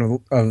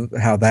 100%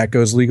 of how that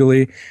goes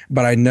legally,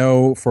 but I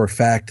know for a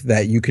fact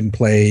that you can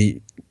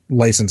play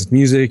licensed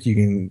music. You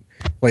can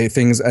play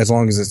things as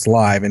long as it's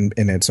live and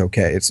it's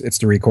okay. It's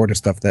the recorded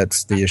stuff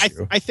that's the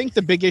issue. I think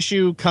the big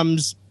issue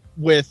comes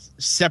with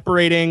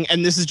separating,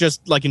 and this is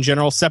just like in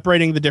general,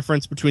 separating the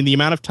difference between the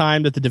amount of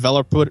time that the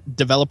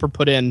developer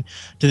put in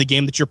to the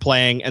game that you're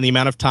playing and the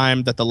amount of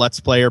time that the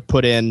Let's Player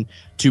put in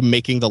to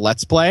making the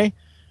Let's Play.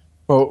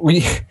 Well,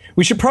 we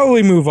should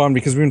probably move on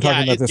because we've been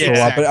talking about this for a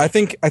while. But I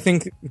think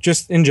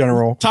just in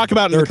general, talk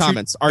about it in the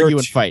comments. Argue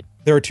and fight.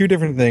 There are two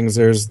different things.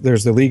 There's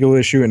the legal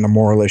issue and the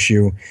moral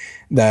issue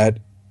that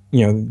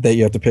that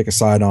you have to pick a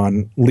side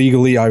on.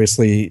 Legally,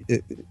 obviously,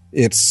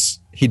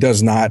 he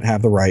does not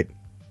have the right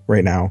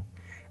now.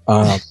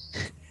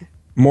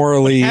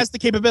 Morally, he has the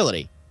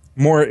capability.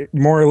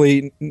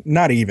 Morally,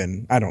 not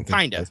even. I don't think.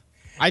 Kind of.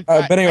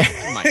 But anyway,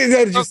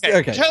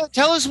 okay.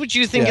 Tell us what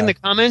you think in the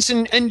comments,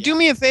 and do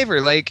me a favor,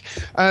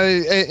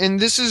 and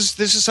this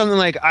is something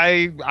like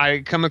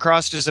I come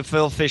across as a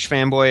Phil Fish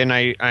fanboy, and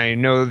I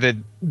know that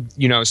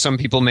some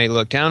people may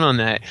look down on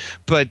that,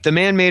 but the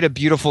man made a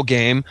beautiful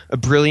game, a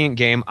brilliant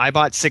game. I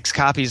bought 6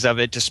 copies of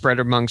it to spread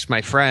amongst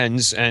my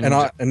friends, and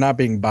not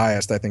being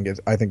biased, I think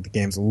the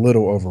game's a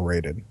little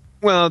overrated.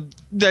 Well,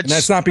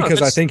 that's not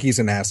because I think he's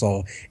an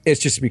asshole. It's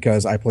just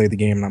because I played the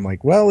game and I'm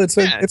like, well, it's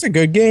a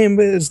good game,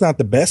 but it's not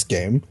the best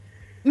game.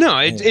 No,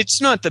 it's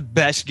not the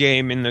best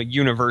game in the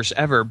universe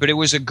ever, but it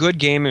was a good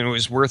game and it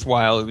was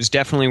worthwhile. It was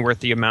definitely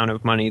worth the amount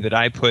of money that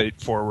I put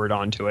forward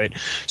onto it.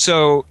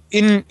 So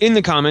in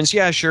the comments,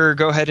 yeah, sure,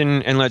 go ahead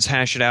and let's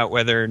hash it out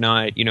whether or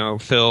not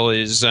Phil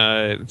is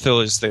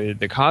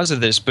the cause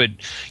of this, but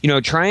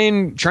try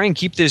and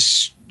keep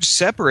this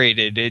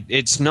separated.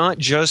 It's not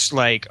just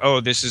like,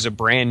 oh, this is a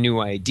brand new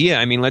idea.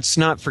 I mean, let's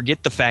not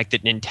forget the fact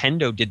that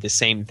Nintendo did the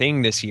same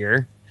thing this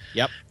year.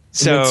 Yep.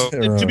 So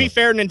to be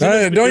fair,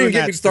 Nintendo don't even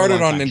get me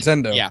started on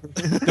Nintendo. Yeah.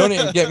 Don't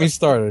even get me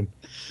started.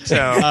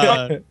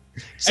 So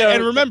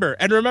and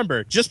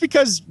remember, just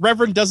because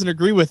Reverend doesn't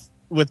agree with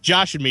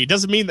Josh and me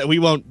doesn't mean that we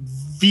won't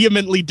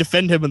vehemently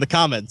defend him in the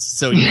comments.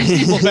 So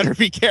people better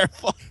be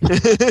careful.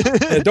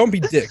 Don't be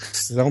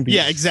dicks. Don't be.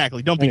 Yeah,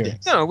 exactly. Don't be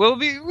dicks. No, we'll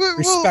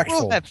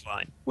have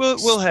fun.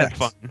 We'll have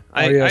fun.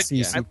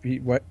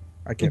 What?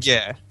 I can't.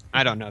 Yeah,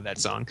 I don't know that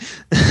song.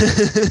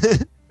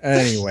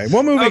 Anyway,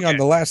 well, moving on.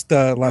 The last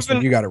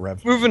one, you got it,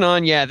 Rev. Moving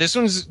on, yeah. This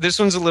one's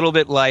a little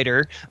bit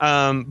lighter,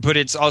 but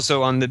it's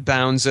also on the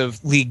bounds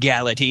of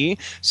legality.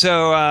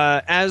 So,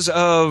 as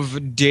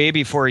of day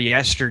before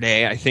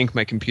yesterday, I think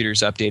my computer's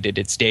updated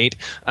its date.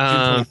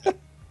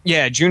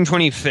 Yeah, June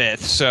 25th.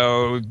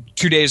 So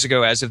 2 days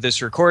ago, as of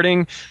this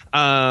recording,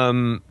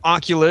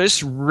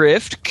 Oculus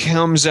Rift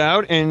comes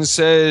out and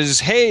says,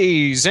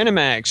 "Hey,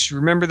 ZeniMax,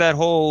 remember that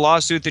whole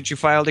lawsuit that you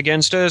filed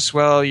against us?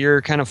 Well,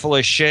 you're kind of full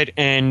of shit,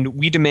 and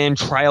we demand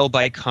trial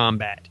by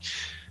combat."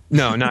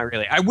 No, not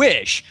really. I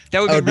wish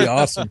that would be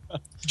awesome.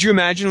 Could you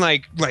imagine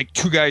like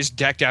 2 guys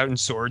decked out in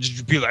swords?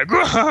 You'd be like,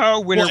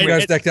 winner. 2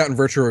 guys decked out in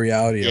virtual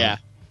reality. Yeah.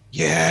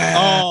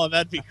 Yeah. Oh,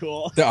 that'd be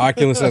cool. The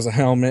Oculus has a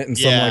helmet and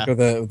some like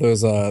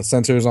those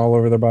sensors all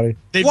over their body.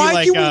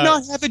 Why do we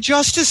not have a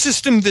justice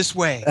system this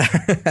way?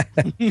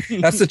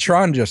 That's the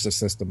Tron justice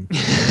system.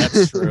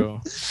 That's true.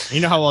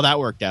 You know how well that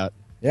worked out.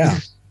 Yeah.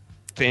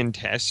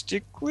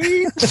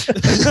 fantastically.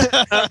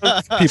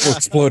 People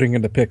exploding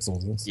into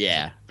pixels.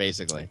 Yeah,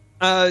 basically.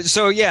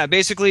 So yeah,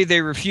 basically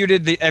they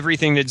refuted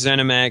everything that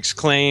ZeniMax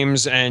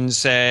claims and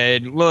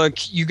said,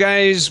 look, you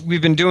guys,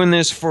 we've been doing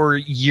this for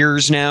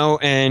years now,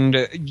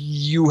 and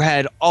you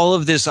had all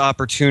of this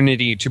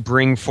opportunity to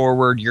bring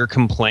forward your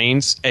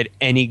complaints at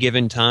any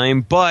given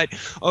time. But,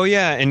 oh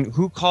yeah, and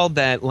who called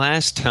that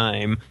last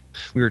time?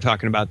 We were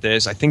talking about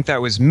this. I think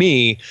that was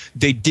me.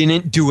 They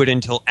didn't do it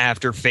until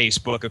after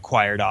Facebook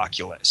acquired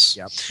Oculus.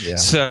 Yep. Yeah.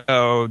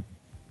 So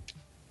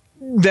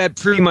that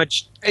pretty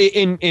much,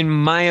 in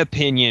my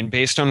opinion,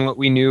 based on what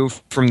we knew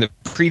from the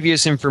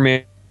previous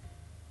information.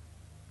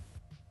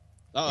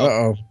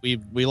 Uh-oh.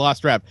 We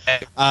lost Reb.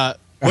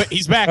 Wait,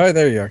 he's back. Oh,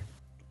 there you are.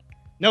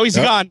 No, he's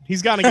gone.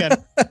 He's gone again.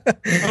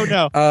 Oh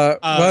no.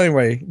 Well,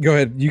 anyway, go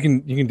ahead. You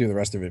can do the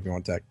rest of it if you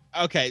want, Tech.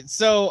 Okay,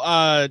 so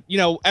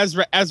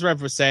as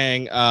Rev was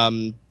saying,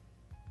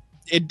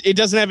 it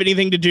doesn't have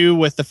anything to do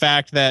with the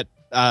fact that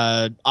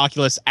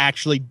Oculus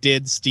actually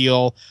did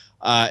steal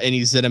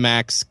any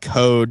ZeniMax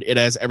code. It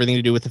has everything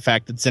to do with the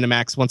fact that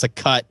ZeniMax wants a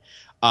cut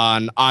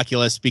on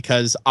Oculus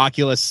because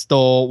Oculus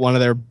stole one of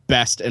their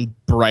best and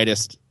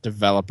brightest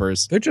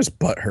developers. They're just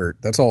butthurt.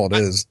 That's all it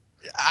is.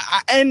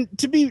 And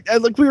to be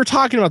like we were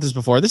talking about this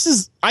before,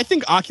 I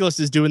think Oculus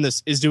is doing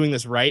this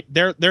right.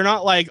 They're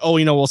not like, oh,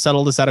 we'll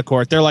settle this out of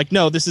court. They're like,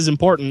 no, this is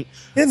important.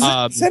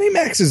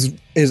 ZeniMax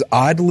is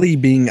oddly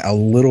being a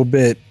little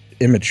bit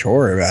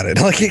immature about it.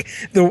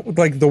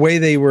 The way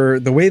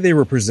they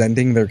were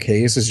presenting their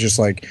case is just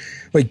like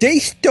they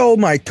stole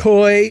my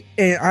toy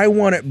and I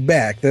want it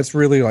back. That's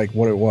really like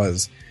what it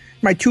was.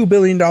 My $2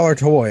 billion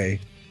toy.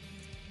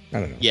 I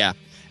don't know. Yeah,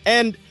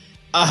 and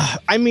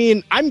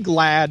I'm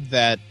glad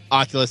that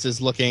Oculus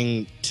is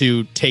looking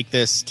to take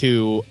this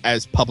to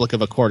as public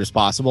of a court as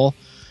possible,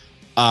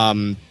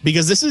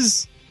 because this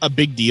is a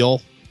big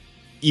deal.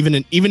 Even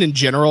in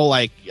general,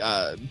 like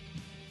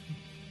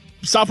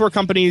software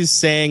companies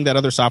saying that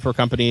other software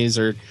companies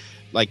are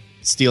like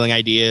stealing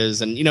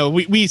ideas, and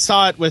we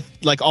saw it with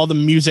like all the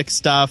music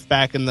stuff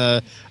back in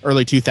the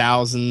early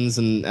 2000s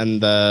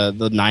and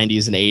the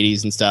 90s and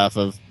 80s and stuff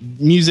of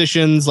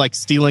musicians like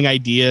stealing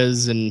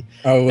ideas and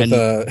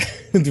Vanilla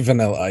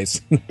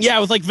Ice. Yeah,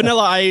 with like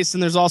Vanilla Ice,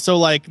 and there's also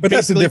like, but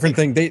that's a different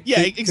thing.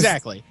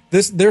 Exactly.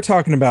 They're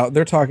trying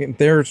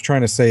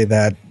to say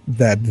that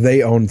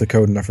they owned the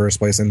code in the first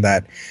place, and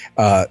that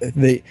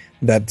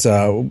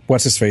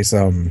what's his face?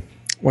 I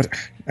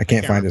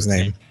can't find his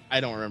name. I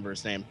don't remember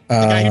his name. The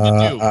guy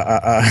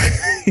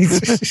who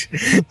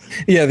did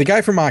yeah, the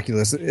guy from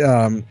Oculus.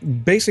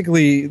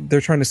 Basically,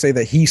 they're trying to say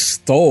that he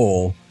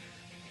stole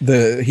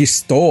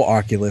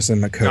Oculus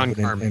and the code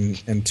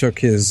and took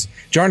his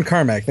John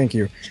Carmack. Thank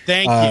you.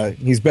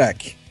 He's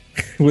back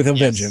with a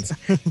vengeance.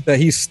 That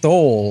he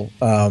stole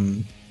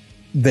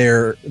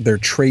their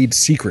trade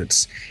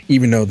secrets,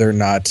 even though they're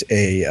not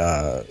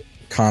a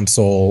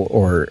console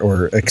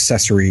or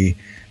accessory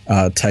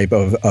type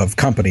of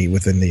company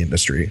within the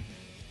industry.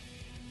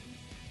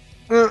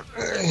 I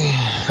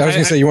was going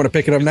to say, you want to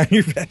pick it up now?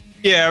 You're back.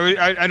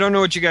 Yeah, I don't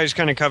know what you guys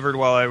kind of covered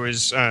while I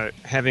was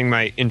having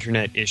my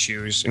internet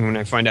issues, and when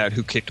I find out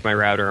who kicked my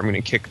router, I'm going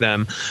to kick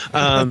them.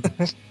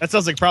 That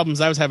sounds like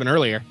problems I was having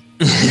earlier.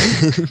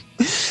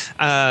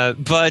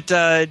 But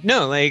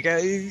no, like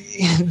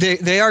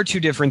they are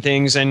two different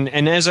things, and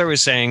as I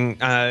was saying,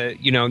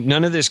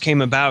 none of this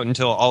came about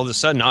until all of a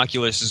sudden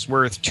Oculus is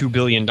worth $2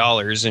 billion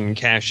in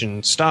cash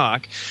and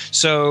stock.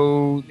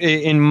 So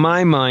in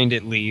my mind,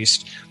 at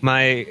least,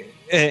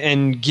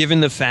 and given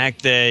the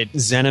fact that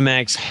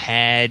ZeniMax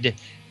had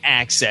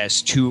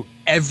access to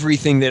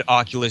everything that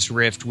Oculus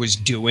Rift was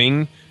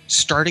doing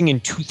starting in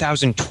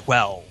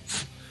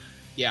 2012.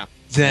 Yeah.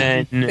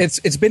 Then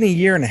it's been a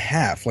year and a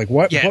half. Like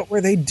what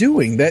were they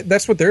doing?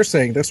 That's what they're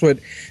saying. That's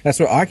what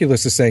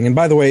Oculus is saying. And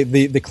by the way,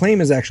 the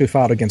claim is actually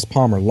filed against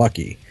Palmer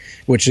Luckey,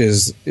 which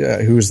is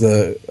who's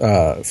the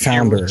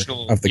founder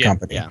of the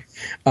company. Yeah.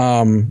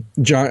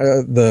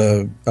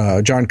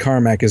 John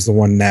Carmack is the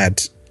one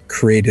that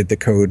created the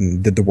code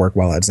and did the work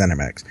while at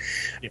ZeniMax.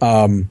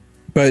 Yeah.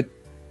 But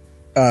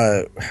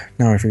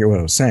now I forget what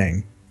I was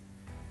saying.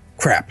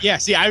 Crap. Yeah,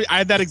 see, I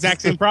had that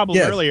exact same problem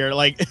earlier.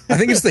 Like, I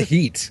think it's the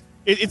heat.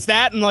 It's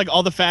that, and like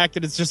all the fact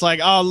that it's just like,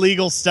 oh,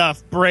 legal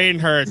stuff, brain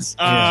hurts.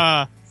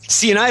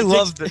 See, and I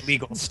love the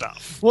legal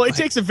stuff. Well, it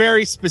takes a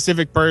very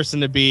specific person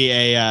to be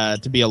a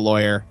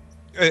lawyer.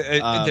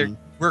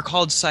 We're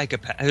called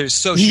psychopaths.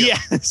 Sociopaths. Yeah,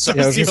 I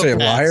was going to say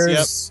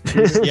liars.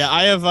 Yep. Yeah,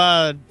 I have.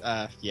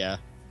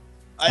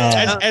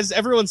 As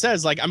everyone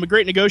says, like, I'm a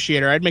great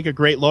negotiator. I'd make a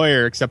great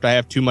lawyer, except I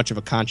have too much of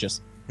a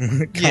conscience.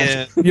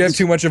 Yeah, you have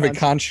too much of a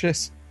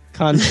conscience.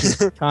 Conscience.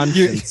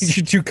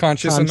 You're too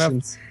conscious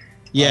enough.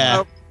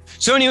 Yeah.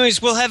 So, anyways,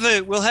 we'll have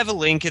a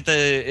link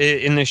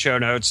in the show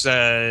notes.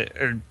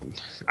 Or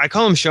I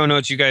call them show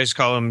notes. You guys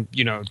call them,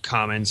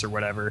 comments or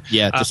whatever.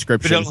 Yeah,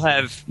 description. But it'll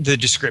have the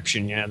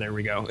description. Yeah, there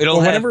we go.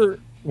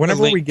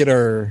 Whenever we get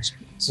our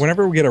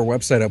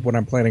website up, what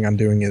I'm planning on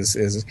doing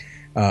is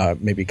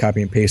maybe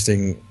copy and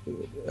pasting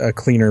a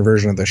cleaner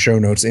version of the show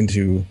notes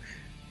into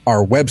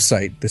our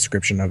website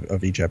description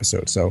of each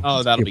episode. So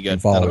that'll be people can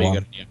good. follow That'll be along.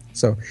 good. Yeah.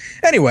 So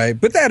anyway,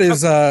 but that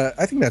is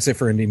I think that's it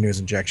for Indie News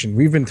Injection.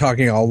 We've been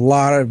talking a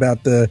lot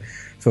about the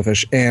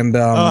Philfish and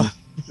the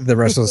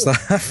rest of the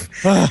stuff.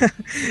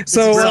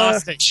 So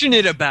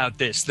passionate about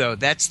this though.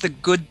 That's the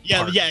good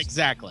part. Yeah,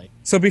 exactly.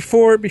 So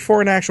before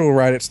an actual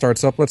riot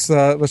starts up, let's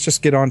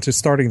just get on to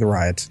starting the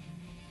riot.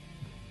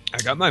 I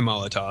got my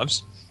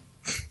Molotovs.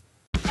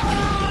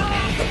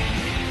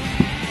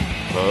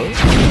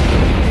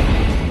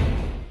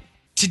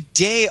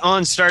 Today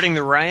on Starting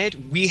the Riot,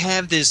 we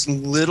have this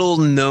little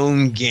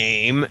known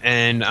game,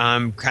 and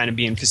I'm kind of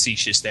being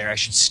facetious there. I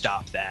should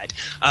stop that.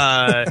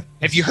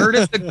 Have you heard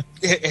of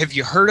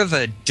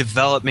a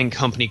development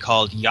company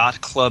called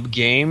Yacht Club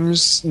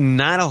Games?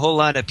 Not a whole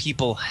lot of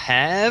people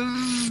have,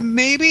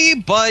 maybe,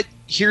 but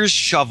here's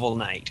Shovel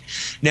Knight.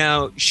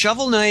 Now,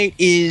 Shovel Knight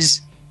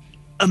is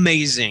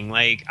amazing.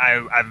 Like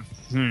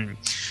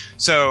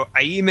So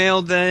I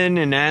emailed them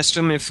and asked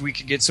them if we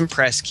could get some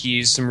press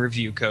keys, some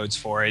review codes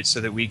for it, so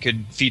that we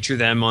could feature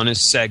them on a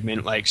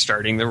segment like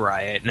Starting the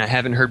Riot, and I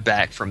haven't heard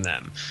back from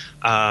them.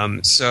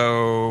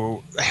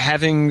 So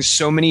having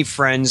so many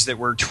friends that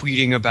were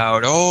tweeting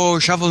about, oh,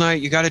 Shovel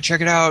Knight, you got to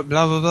check it out,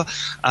 blah, blah, blah,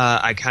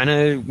 I kind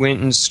of went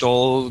and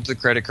stole the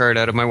credit card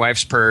out of my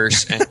wife's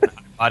purse and I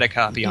bought a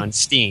copy on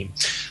Steam.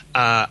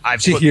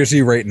 She hears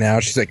you right now.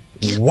 She's like,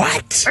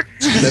 what?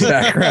 In the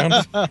background.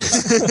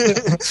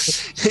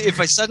 If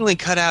I suddenly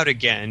cut out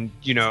again,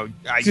 you don't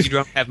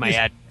have my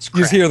ad.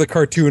 You just hear the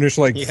cartoonish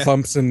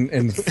thumps and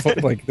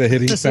like the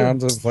hitting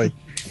sounds of like.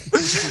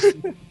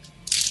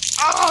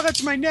 Oh,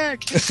 that's my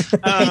neck.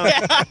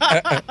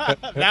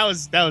 That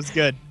was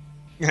good.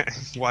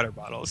 Water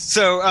bottles.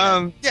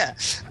 So,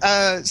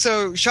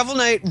 so Shovel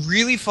Knight,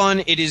 really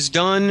fun. It is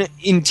done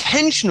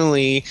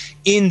intentionally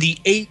in the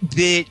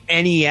 8-bit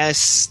NES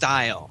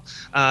style.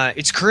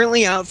 It's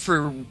currently out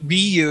for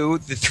Wii U,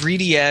 the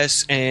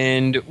 3DS,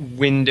 and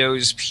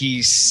Windows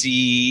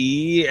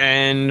PC,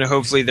 and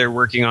hopefully they're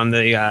working on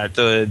they are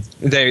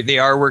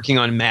working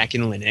on Mac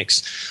and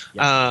Linux.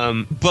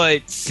 Yep.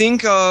 But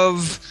think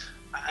of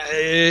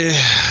a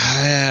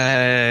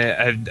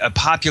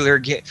popular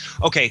game.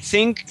 Okay,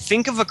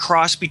 think of a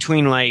cross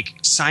between like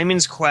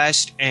Simon's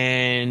Quest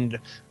and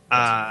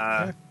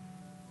Castlevania.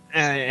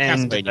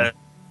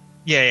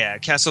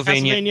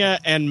 Castlevania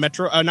and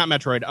not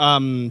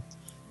Metroid.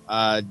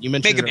 You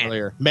mentioned it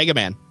earlier. Mega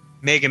Man.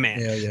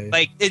 Yeah.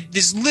 Like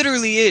this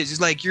literally is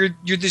like you're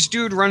this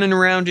dude running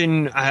around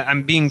in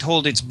I'm being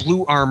told it's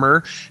blue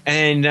armor,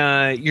 and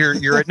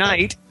you're a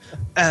knight.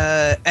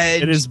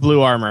 And it is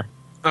blue armor.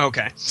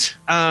 Okay.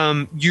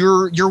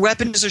 Your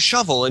weapon is a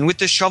shovel, and with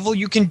the shovel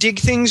you can dig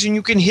things and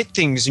you can hit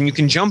things and you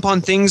can jump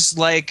on things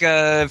like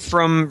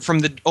from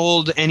the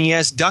old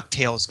NES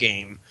DuckTales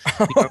game.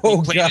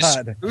 Oh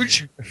God!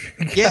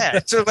 Yeah.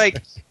 So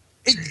like,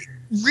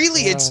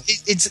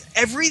 it's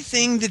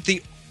everything that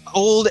the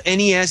old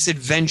NES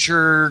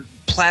adventure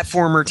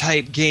platformer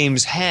type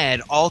games had,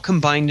 all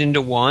combined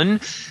into one.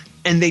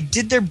 And they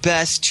did their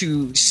best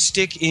to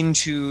stick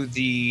into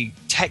the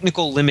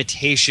technical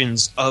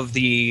limitations of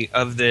the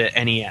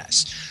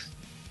NES,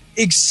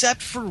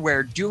 except for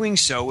where doing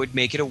so would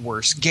make it a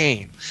worse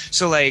game.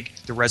 So, like,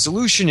 the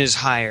resolution is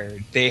higher.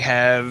 They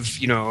have,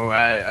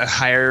 a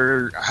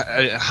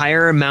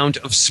higher amount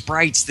of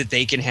sprites that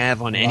they can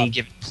have on any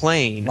given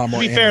plane. To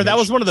be fair, that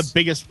was one of the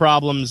biggest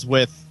problems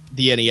with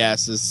the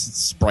NES is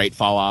sprite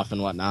fall off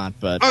and whatnot.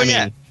 But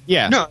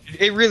Yeah. No,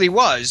 it really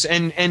was.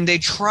 And they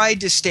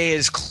tried to stay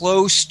as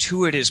close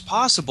to it as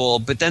possible,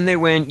 but then they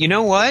went, you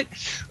know what?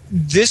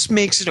 This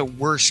makes it a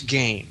worse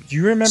game. Do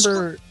you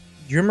remember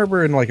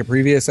in like a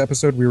previous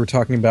episode we were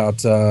talking about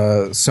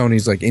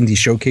Sony's like indie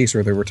showcase,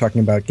 where they were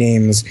talking about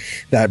games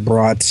that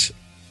brought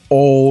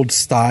old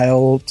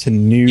style to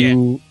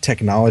new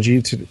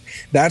technology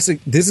this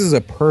is a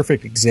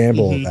perfect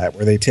example of that,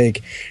 where they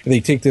take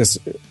this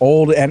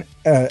old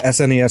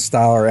SNES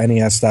style or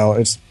NES style.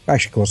 It's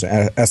actually close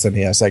to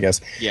SNES, I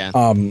guess.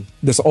 Yeah.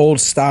 This old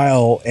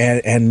style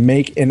and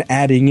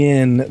adding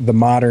in the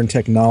modern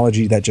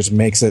technology that just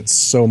makes it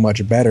so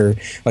much better.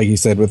 Like you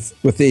said,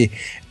 with the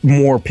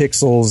more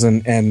pixels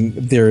and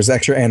there's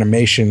extra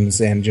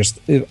animations and just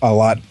a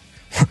lot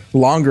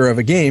longer of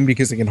a game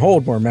because it can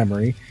hold more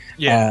memory.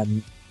 Yeah.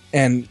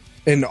 And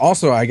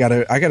also I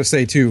gotta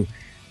say too,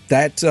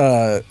 that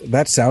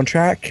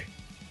soundtrack,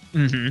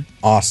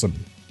 awesome.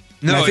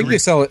 No, I think they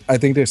sell it. I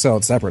think they sell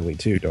it separately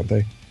too, don't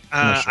they?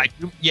 Sure.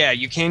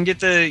 You can get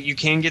the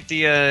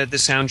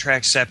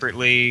soundtrack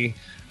separately.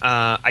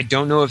 I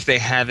don't know if they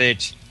have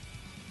it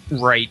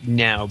right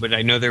now, but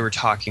I know they were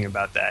talking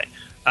about that.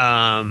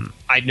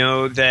 I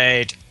know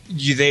that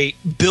they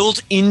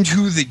built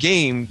into the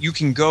game. You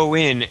can go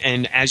in,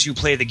 and as you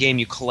play the game,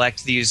 you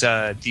collect these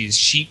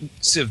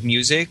sheets of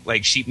music,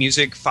 like sheet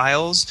music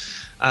files.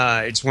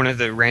 It's one of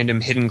the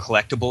random hidden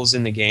collectibles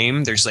in the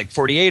game. There's like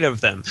 48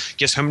 of them.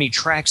 Guess how many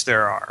tracks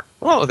there are?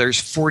 Oh, there's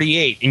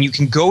 48. And you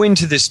can go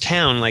into this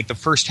town, like the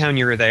first town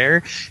you're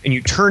there, and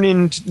you turn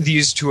in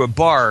these to a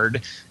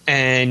bard,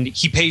 and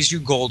he pays you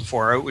gold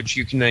for it, which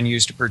you can then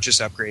use to purchase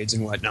upgrades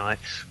and whatnot.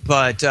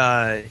 But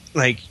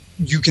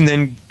you can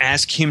then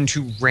ask him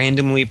to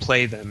randomly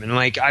play them. And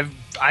like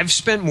I've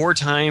spent more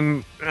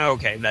time.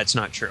 Okay, that's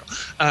not true.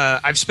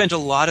 I've spent a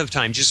lot of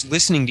time just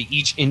listening to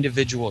each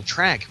individual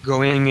track,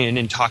 going in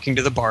and talking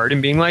to the bard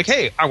and being like,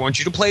 "Hey, I want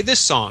you to play this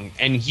song,"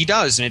 and he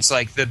does, and it's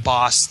like the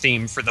boss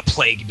theme for the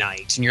Plague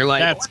Knight, and you're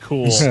like, "That's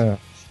cool."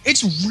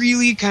 It's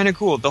really kind of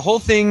cool. The whole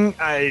thing.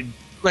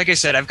 Like I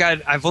said,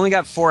 I've only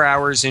got 4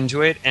 hours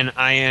into it, and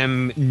I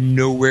am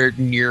nowhere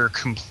near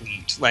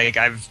complete. Like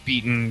I've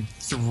beaten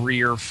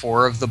 3 or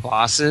 4 of the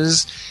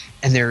bosses,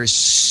 and there is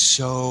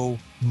so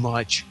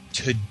much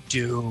to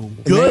do.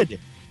 Good.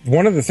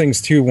 One of the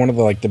things too, one of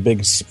the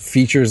big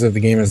features of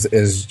the game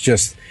is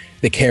just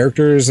the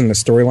characters and the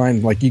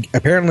storyline. Like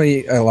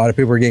apparently, a lot of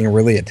people are getting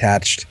really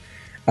attached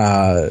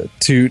to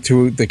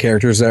the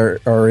characters that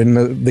are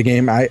in the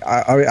game. I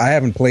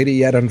haven't played it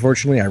yet,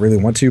 unfortunately. I really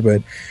want to,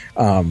 but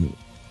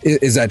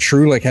is that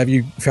true? Like, have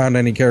you found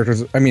any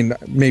characters? I mean,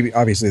 maybe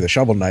obviously the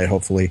Shovel Knight,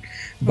 hopefully.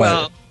 But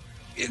well,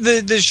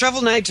 the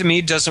Shovel Knight to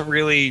me doesn't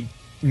really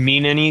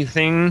mean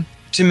anything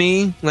to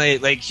me.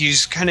 Like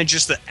he's kind of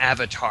just the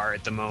avatar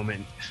at the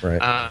moment,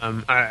 right?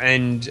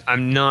 And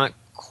I'm not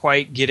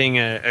quite getting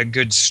a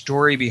good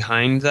story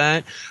behind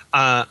that.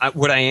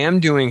 What I am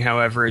doing,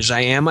 however, is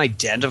I am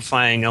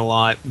identifying a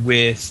lot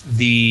with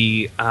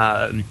the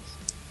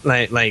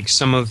like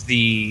some of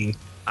the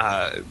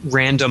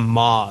random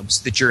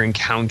mobs that you're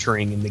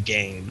encountering in the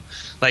game.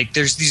 Like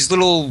there's these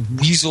little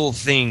weasel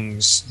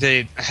things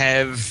that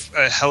have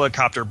a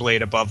helicopter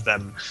blade above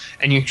them,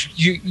 and you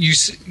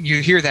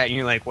hear that and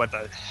you're like, what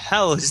the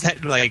hell is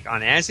that? Like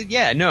on acid?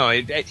 Yeah,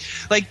 no,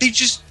 like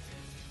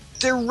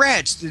they're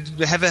rats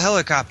that have a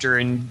helicopter,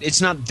 and it's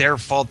not their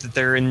fault that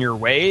they're in your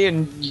way,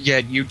 and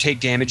yet you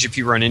take damage if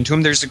you run into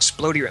them. There's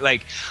exploding.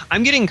 Like,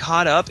 I'm getting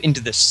caught up into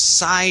the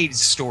side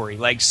story.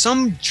 Like,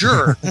 some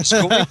jerk is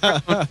going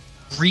around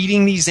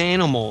breeding these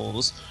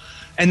animals.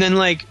 And then,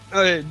 like,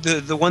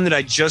 the one that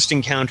I just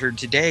encountered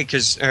today,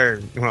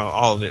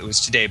 all of it was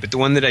today, but the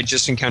one that I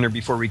just encountered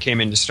before we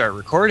came in to start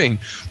recording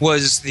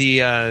was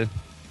the...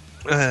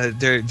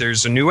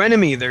 there's a new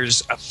enemy.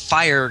 There's a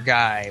fire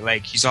guy.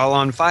 Like, he's all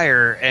on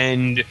fire,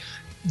 and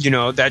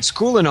that's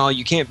cool and all.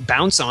 You can't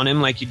bounce on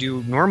him like you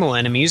do normal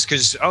enemies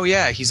because, oh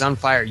yeah, he's on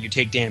fire. You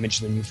take damage,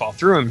 then you fall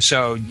through him,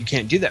 so you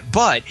can't do that.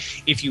 But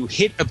if you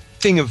hit a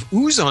thing of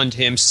ooze onto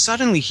him,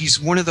 suddenly he's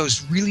one of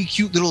those really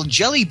cute little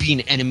jelly bean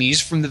enemies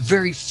from the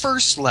very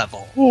first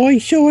level. Oh,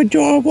 he's so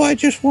adorable. I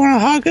just want to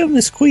hug him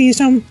and squeeze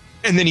him.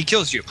 And then he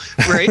kills you,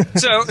 right?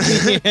 So,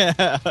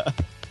 yeah.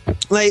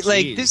 like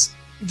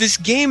this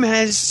game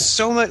has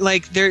so much.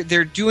 Like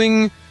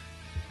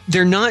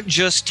they're not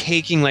just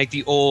taking like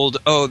the old,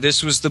 oh,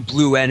 this was the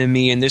blue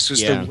enemy and this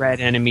was the red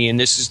enemy and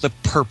this is the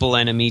purple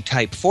enemy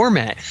type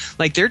format.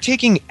 Like they're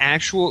taking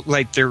actual,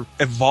 like they're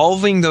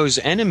evolving those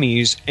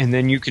enemies, and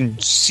then you can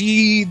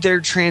see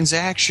their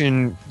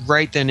transaction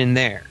right then and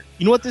there.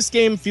 You know what this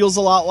game feels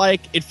a lot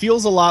like? It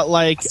feels a lot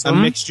like a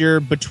mixture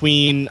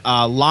between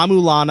La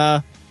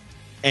Mulana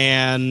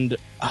and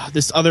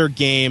this other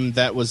game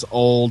that was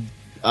old,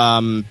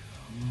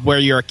 where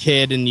you're a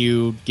kid and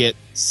you get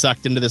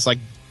sucked into this like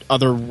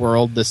other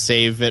world to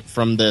save it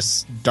from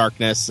this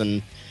darkness,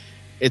 and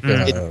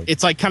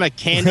it's like kind of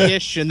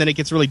candy-ish, and then it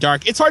gets really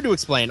dark. It's hard to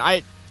explain.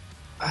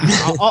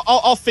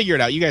 I'll figure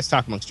it out. You guys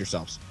talk amongst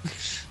yourselves.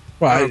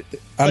 Well,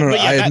 I don't know.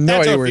 I have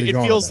no idea where you're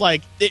going. It feels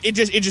like it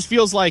just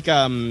feels like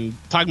talking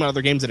about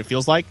other games that it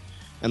feels like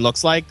and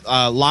looks like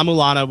La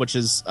Mulana, which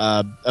is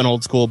an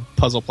old school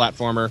puzzle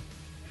platformer,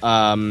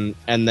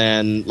 and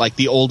then like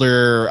the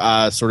older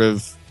sort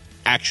of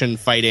action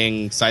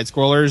fighting side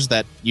scrollers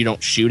that you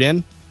don't shoot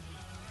in.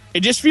 It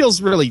just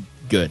feels really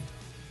good.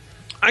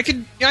 I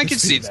could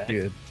see that.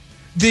 Good.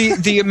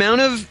 The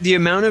amount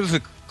of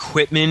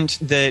equipment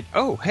that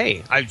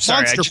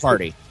Monster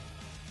Party.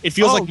 It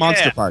feels like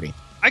Monster Party.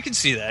 I can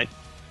see that.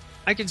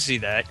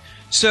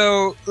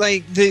 So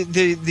like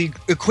the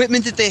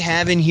equipment that they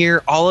have in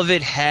here, all of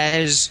it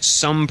has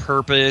some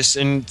purpose,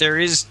 and there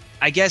is,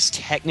 I guess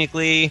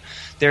technically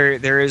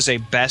there is a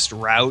best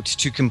route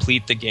to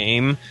complete the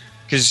game.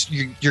 Because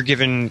you're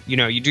given,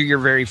 you do your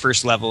very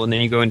first level and then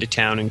you go into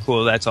town and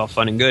cool, that's all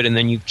fun and good. And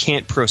then you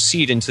can't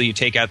proceed until you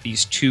take out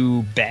these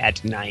 2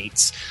 bad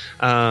knights.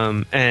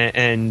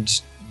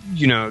 And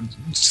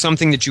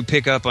something that you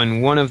pick up on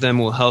one of them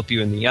will help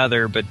you in the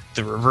other, but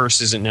the reverse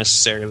isn't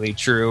necessarily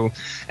true.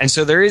 And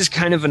so there is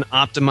kind of an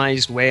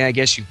optimized way, I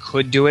guess you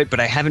could do it, but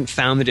I haven't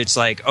found that it's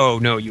like, oh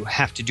no, you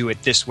have to do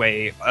it this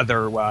way,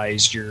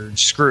 otherwise you're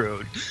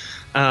screwed.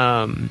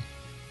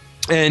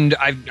 And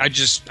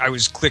I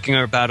was clicking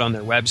about on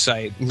their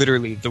website,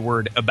 literally the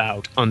word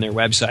about on their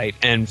website,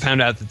 and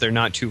found out that they're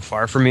not too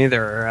far from me.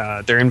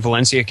 They're in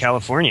Valencia,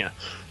 California,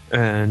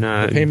 and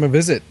pay them a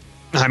visit.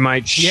 I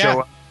might show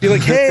up Be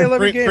like, hey, let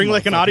me bring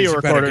like an audio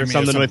recorder or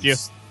something with you.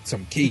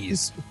 Some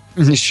keys.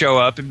 Show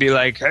up and be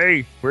like,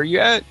 hey, where you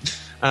at?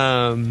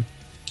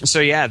 So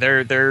yeah,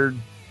 they're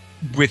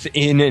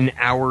within an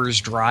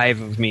hour's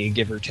drive of me,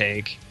 give or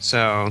take.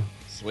 So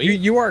sweet.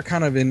 You are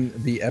kind of in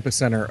the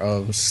epicenter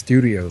of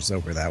studios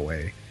over that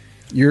way.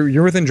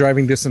 You're within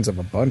driving distance of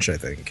a bunch, I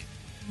think.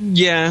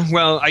 Yeah,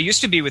 well, I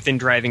used to be within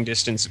driving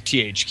distance of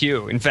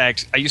THQ. In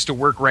fact, I used to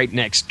work right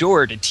next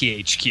door to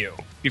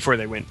THQ before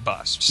they went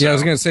bust. So. Yeah, I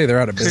was going to say they're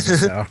out of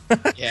business now.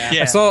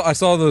 Yeah. I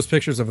saw those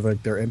pictures of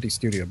like their empty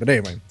studio, but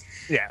anyway.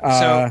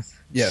 Yeah.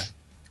 Yeah.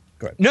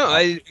 Go ahead. No,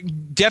 I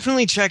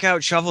definitely check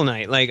out Shovel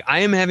Knight. Like, I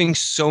am having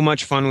so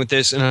much fun with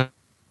this, and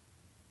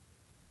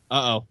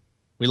Uh-oh.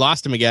 We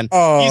lost him again.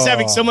 Oh. He's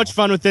having so much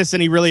fun with this,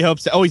 and he really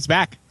hopes to... Oh, he's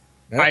back.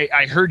 Yep.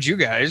 I heard you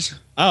guys.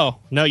 Oh,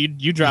 no,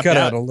 you dropped cut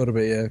out. out a little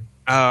bit, yeah.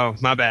 Oh,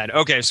 my bad.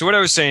 Okay, so what I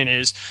was saying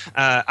is,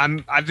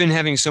 I've been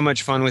having so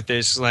much fun with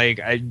this. Like,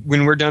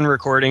 when we're done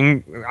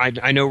recording,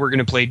 I know we're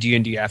gonna play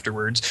D&D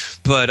afterwards,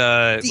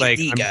 but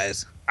D&D,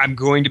 guys. I'm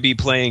going to be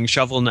playing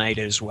Shovel Knight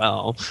as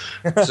well.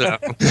 So,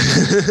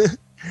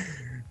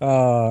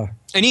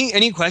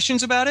 any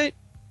questions about it?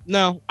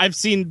 No, I've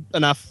seen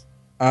enough.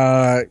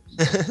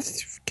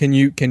 Can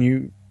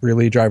you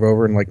really drive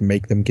over and like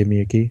make them give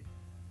me a key?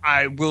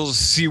 I will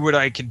see what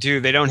I can do.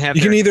 They don't have.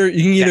 You can either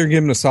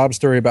give them a sob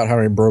story about how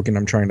I'm broke and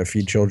I'm trying to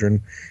feed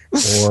children,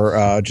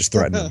 or just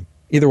threaten them.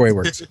 Either way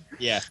works.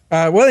 Yeah.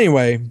 Well,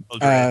 anyway,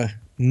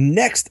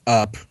 next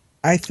up,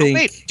 I think.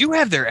 Oh, wait, do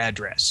have their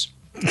address.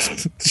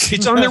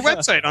 It's on their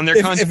website, on their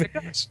contact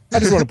us. I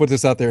just want to put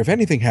this out there. If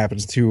anything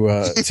happens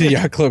to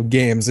Yacht Club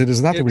Games, it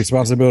is not the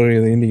responsibility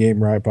of the Indie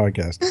Game Riot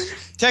podcast.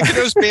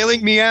 Tekido's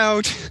bailing me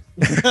out.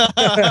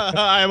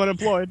 I am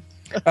unemployed.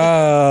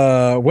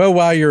 Well,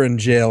 while you're in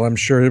jail, I'm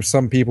sure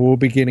some people will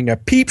be getting a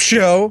peep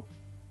show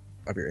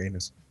of your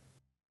anus.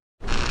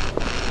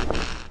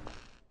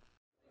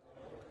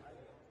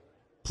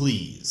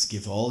 Please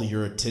give all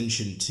your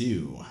attention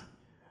to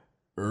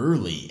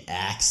Early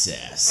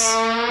Access.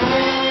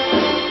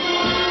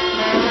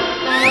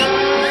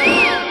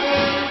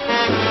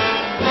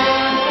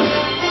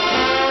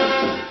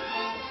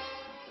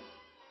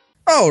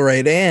 All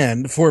right,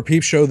 and for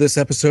Peep Show this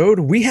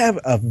episode, we have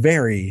a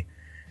very,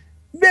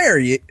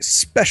 very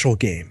special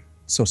game.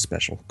 So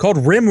special. Called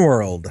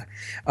Rimworld.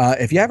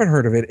 If you haven't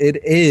heard of it, it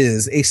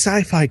is a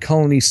sci-fi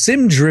colony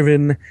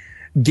sim-driven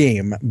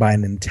game by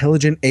an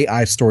intelligent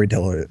AI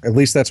storyteller. At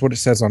least that's what it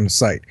says on the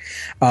site.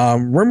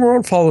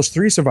 Rimworld follows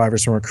 3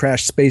 survivors from a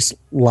crashed space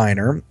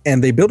liner,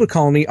 and they build a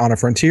colony on a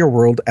frontier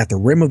world at the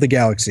rim of the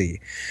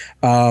galaxy.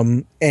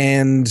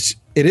 And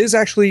it is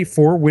actually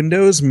for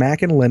Windows,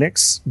 Mac, and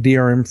Linux,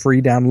 DRM free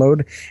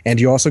download,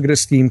 and you also get a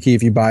Steam key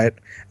if you buy it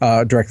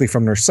directly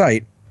from their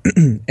site.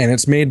 And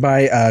it's made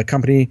by a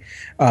company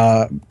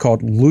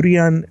called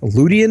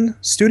Ludian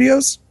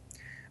Studios.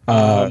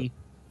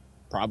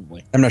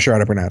 Probably. I'm not sure how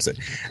to pronounce it.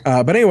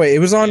 But anyway, it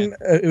was on.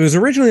 It was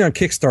originally on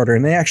Kickstarter,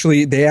 and they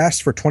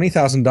asked for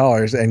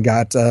 $20,000 and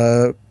got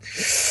a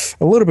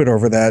little bit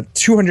over that,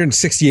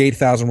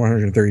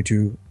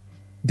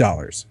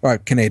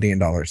 $268,132 Canadian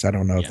dollars. I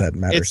don't know if that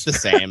matters. It's the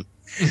same.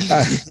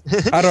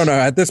 I don't know.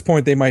 At this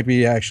point, they might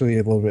be actually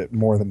a little bit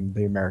more than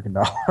the American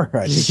dollar.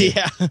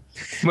 Yeah.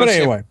 But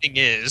anyway, everything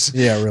is.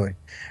 Yeah, really.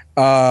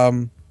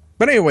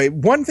 But anyway,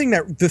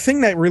 the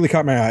thing that really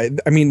caught my eye.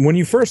 I mean, when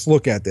you first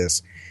look at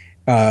this,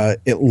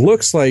 it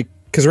looks like,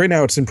 because right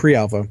now it's in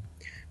pre-alpha,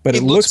 but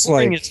it looks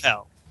like as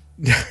hell.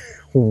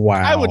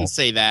 Wow. I wouldn't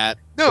say that.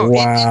 No.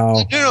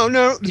 Wow.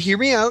 No. Hear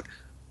me out.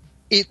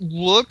 It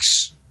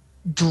looks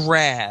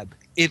drab.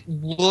 It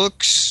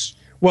looks.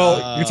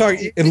 Well, you're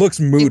talking. It looks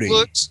moody.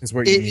 Is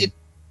what you mean.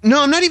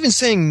 No, I'm not even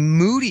saying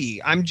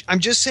moody. I'm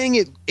just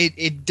saying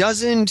it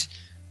doesn't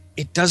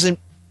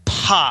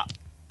pop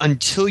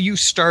until you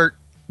start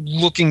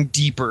looking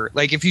deeper.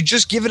 Like if you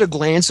just give it a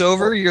glance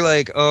over, you're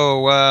like, oh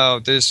wow,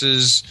 this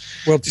is.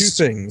 Well, two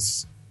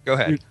things. Go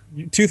ahead.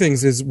 Two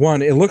things is,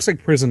 one, it looks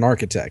like Prison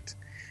Architect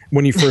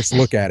when you first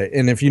look at it,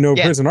 and if you know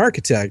Prison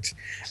Architect,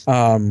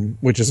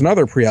 which is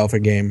another pre-alpha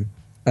game,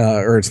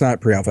 or it's not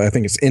pre-alpha, I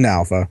think it's in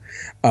alpha.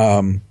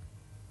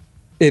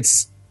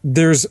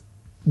 There's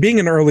being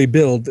an early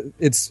build.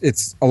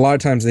 It's a lot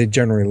of times they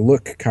generally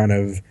look kind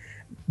of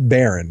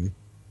barren,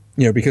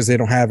 because they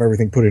don't have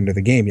everything put into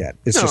the game yet.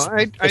 It's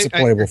a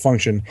playable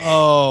function.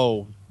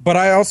 Oh. But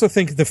I also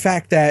think the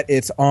fact that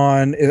it's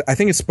on, I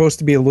think it's supposed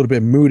to be a little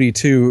bit moody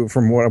too,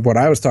 from what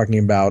I was talking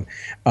about,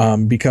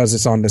 because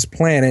it's on this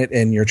planet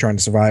and you're trying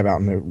to survive out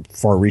in the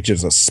far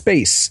reaches of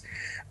space.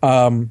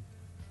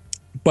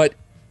 But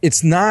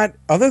it's not,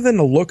 other than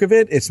the look of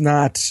it, it's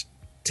not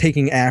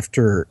taking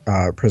after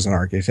Prison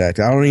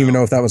Architect. I don't even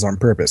know if that was on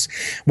purpose.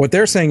 What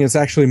they're saying is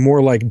actually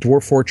more like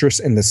Dwarf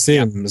Fortress and The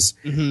Sims.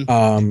 Yeah.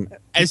 Mm-hmm.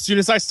 As soon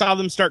as I saw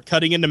them start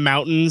cutting into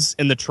mountains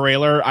in the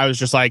trailer, I was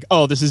just like,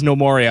 oh, this is No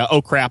Moria.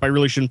 Oh, crap. I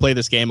really shouldn't play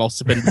this game. I'll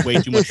spend way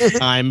too much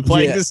time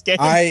playing this game.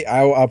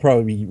 I'll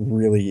probably be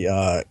really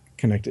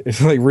connected,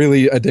 like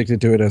really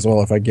addicted to it as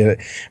well if I get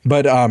it.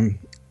 But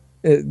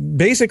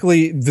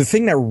basically, the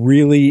thing that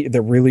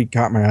really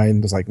caught my eye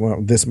and was like,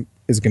 well, this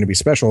is going to be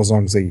special as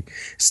long as they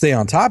stay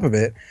on top of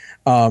it,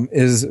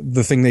 is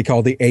the thing they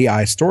call the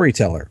AI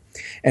storyteller.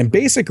 And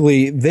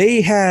basically,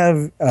 they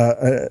have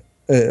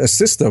a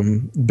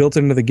system built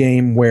into the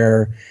game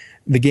where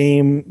the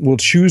game will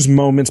choose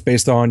moments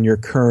based on your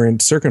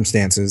current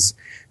circumstances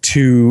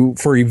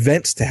for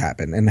events to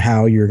happen and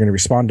how you're going to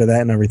respond to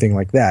that and everything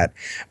like that.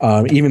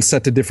 Even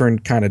set to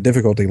different kind of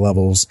difficulty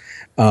levels.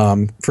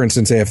 For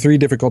instance, they have 3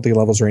 difficulty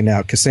levels right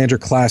now. Cassandra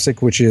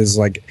Classic, which is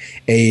like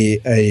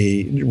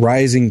a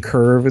rising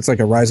curve. It's like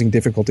a rising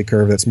difficulty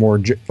curve that's more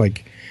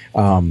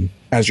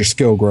as your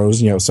skill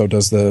grows, so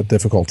does the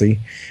difficulty,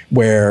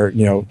 where,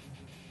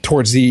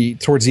 towards the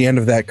end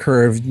of that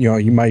curve,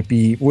 you might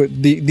be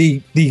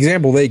the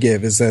example they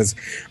give is as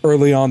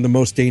early on the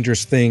most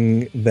dangerous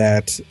thing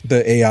that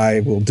the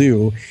AI will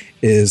do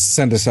is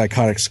send a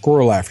psychotic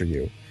squirrel after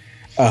you,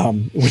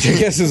 which I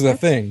guess is the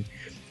thing.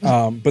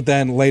 But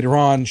then later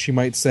on, she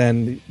might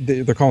send,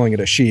 they're calling it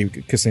a she,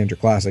 Cassandra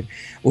Classic.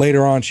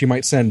 Later on, she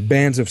might send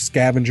bands of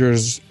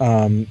scavengers,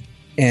 and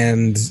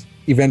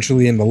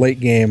eventually in the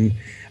late game,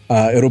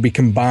 it'll be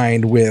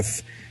combined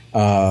with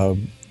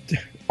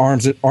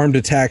armed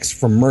attacks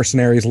from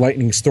mercenaries,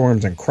 lightning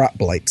storms, and crop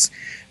blights.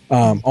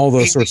 All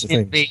those sorts of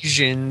things.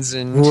 Invasions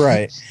and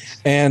right.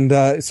 And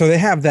so they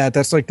have that.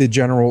 That's like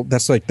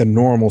the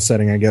normal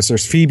setting, I guess.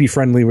 There's Phoebe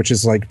friendly, which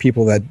is like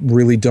people that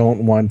really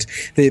don't want,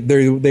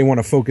 they want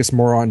to focus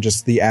more on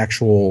just the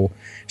actual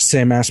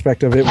sim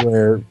aspect of it,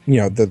 where,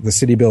 the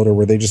city builder,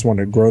 where they just want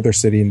to grow their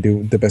city and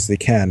do the best they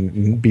can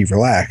and be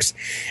relaxed.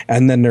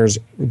 And then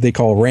they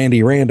call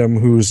Randy Random,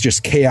 who's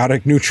just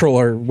chaotic neutral,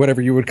 or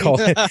whatever you would call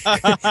it,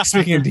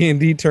 speaking in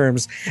D&D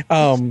terms,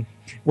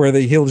 where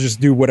he'll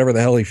just do whatever the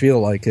hell he feel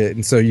like it.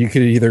 And so you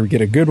could either get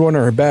a good one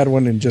or a bad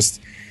one, and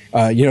just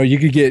you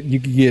could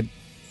get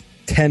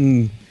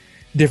 10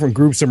 different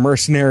groups of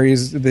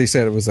mercenaries. They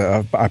said it was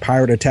a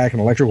pirate attack, an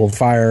electrical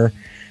fire,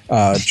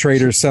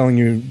 traders selling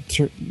you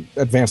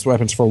advanced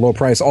weapons for a low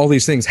price. All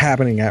these things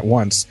happening at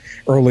once,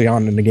 early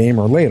on in the game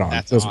or late on.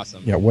 That's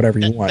awesome. Whatever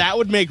you want. That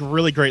would make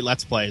really great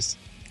Let's Plays.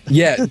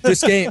 Yeah,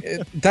 this game.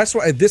 That's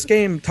why this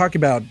game. Talk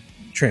about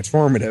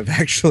transformative.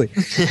 Actually,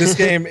 this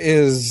game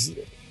is.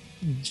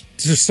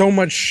 There's so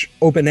much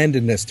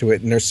open-endedness to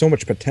it, and there's so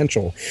much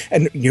potential.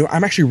 And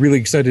I'm actually really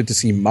excited to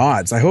see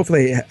mods. I hope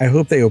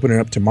they open it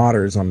up to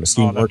modders on the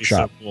Steam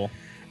Workshop. So cool.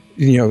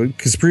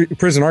 Because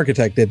Prison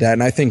Architect did that,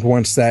 and I think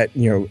once that,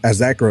 as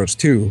that grows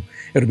too,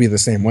 it'll be the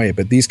same way.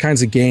 But these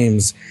kinds of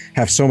games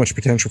have so much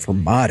potential for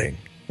modding.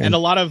 And a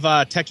lot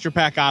of texture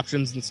pack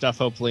options and stuff,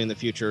 hopefully in the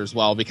future as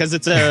well, because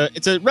it's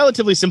a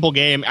relatively simple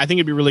game. I think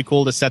it'd be really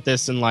cool to set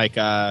this in like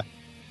a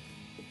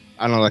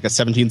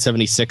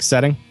 1776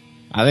 setting.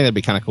 I think that'd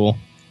be kind of cool.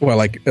 Well,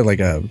 like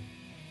a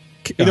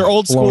either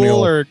old colonial.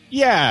 School or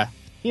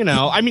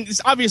I mean,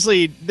 it's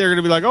obviously they're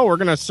gonna be like, oh, we're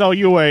gonna sell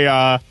you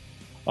a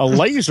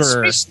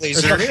laser.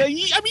 Space laser. I mean,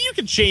 you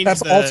can change.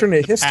 That's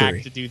alternate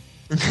history. To do.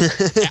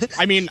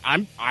 I mean,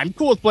 I'm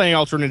cool with playing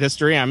alternate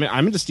history. I'm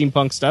into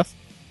steampunk stuff.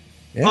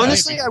 Yeah,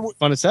 Honestly,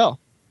 fun as hell.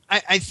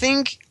 I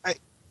think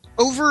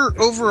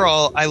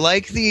overall, I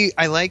like the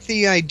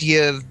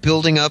idea of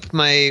building up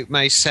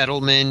my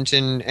settlement,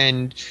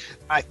 and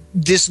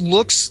this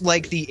looks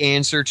like the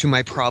answer to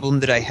my problem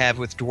that I have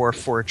with Dwarf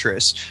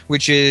Fortress,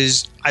 which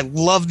is I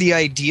love the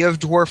idea of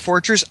Dwarf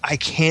Fortress. I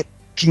can't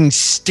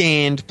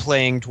stand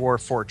playing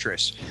Dwarf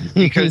Fortress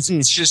because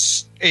it's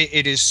just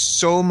it is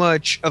so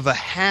much of a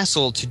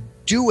hassle to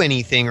do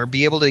anything or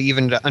be able to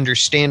even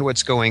understand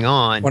what's going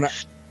on.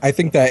 I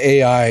think that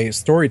AI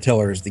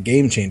storyteller is the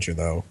game changer,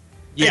 though.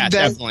 Yeah,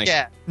 definitely.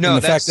 Yeah, no,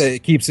 and the fact that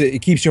it keeps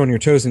you on your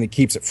toes and it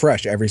keeps it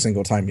fresh every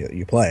single time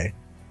you play.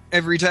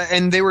 Every time,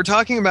 and they were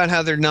talking about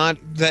how they're not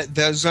that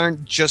those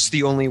aren't just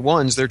the only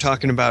ones. They're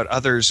talking about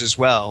others as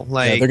well.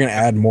 Like they're going to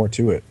add more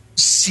to it.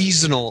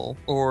 Seasonal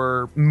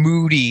or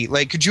moody.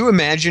 Like, could you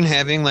imagine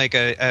having like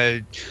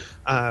a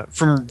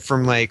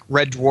from like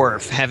Red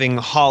Dwarf having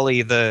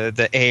Holly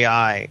the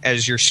AI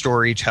as your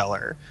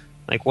storyteller?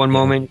 Like one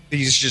moment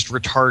he's just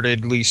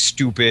retardedly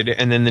stupid,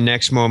 and then the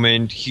next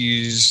moment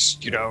he's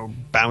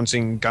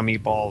bouncing gummy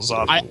balls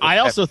off. I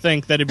also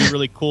think that it'd be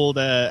really cool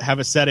to have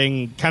a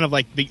setting kind of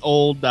like the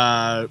old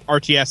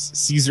RTS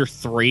Caesar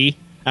 3,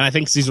 and I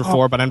think Caesar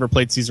 4, but I never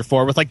played Caesar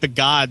 4, with like the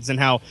gods and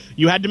how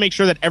you had to make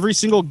sure that every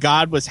single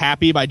god was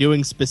happy by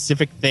doing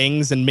specific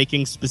things and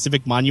making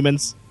specific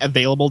monuments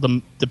available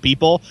to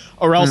people,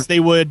 or else they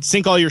would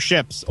sink all your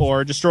ships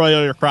or destroy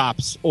all your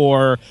crops,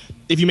 or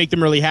if you make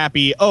them really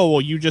happy,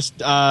 you just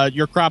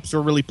your crops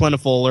are really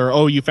plentiful,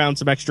 or you found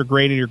some extra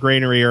grain in your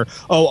granary, or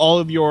all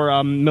of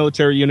your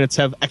military units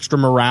have extra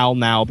morale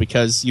now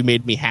because you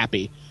made me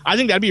happy. I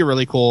think that'd be a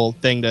really cool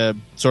thing to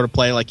sort of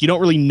play. Like, you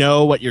don't really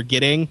know what you're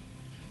getting,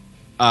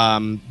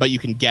 but you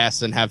can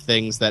guess and have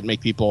things that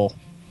make people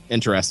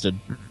interested.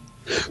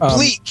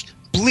 Bleak.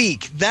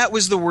 Bleak. That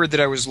was the word that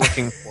I was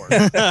looking for.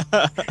 There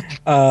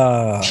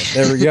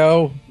we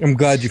go. I'm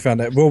glad you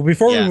found it. Well,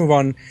 before we move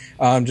on,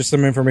 just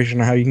some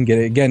information on how you can get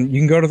it. Again, you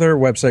can go to their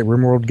website,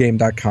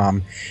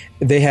 rimworldgame.com.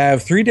 They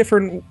have four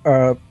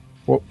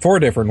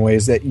different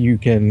ways that you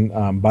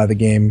can buy the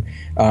game,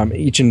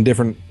 each in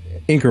different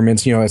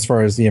increments. As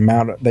far as the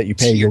amount that you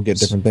pay, you'll get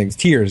different things.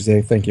 Tiers.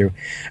 Thank you.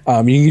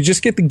 You can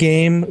just get the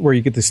game where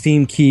you get the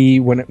Steam key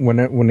when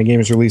the game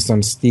is released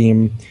on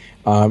Steam.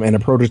 And a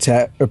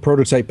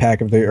prototype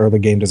pack of the early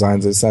game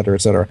designs, et cetera,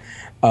 for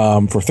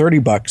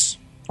 $30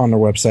 on their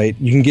website.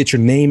 You can get your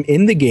name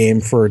in the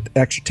game for an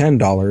extra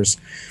 $10.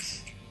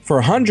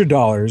 For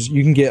 $100,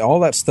 you can get all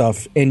that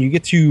stuff, and you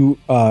get to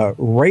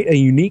write a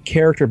unique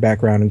character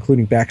background,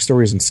 including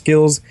backstories and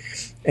skills.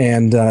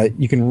 And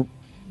you can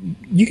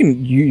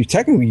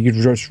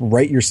just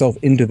write yourself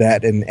into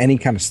that in any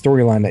kind of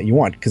storyline that you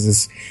want,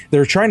 because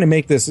they're trying to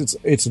make this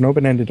it's an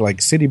open-ended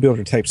like city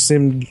builder type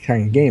sim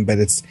kind of game, but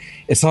it's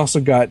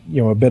also got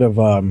a bit of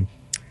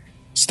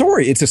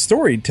story. It's a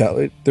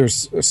storyteller.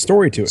 There's a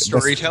story to it.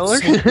 Storyteller.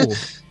 So cool.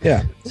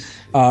 Yeah.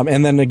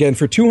 And then again,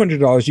 for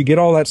 $200, you get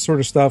all that sort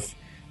of stuff,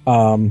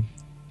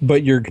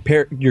 but your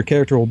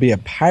character will be a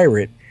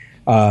pirate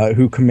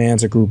who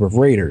commands a group of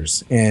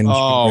raiders. And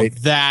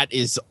that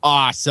is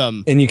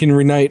awesome. And you can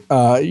write,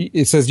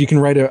 it says you can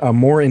write a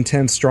more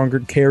intense,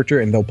 stronger character,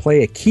 and they'll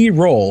play a key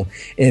role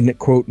in,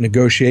 quote,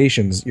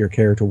 negotiations. Your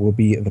character will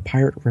be the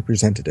pirate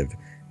representative.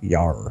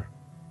 Yar.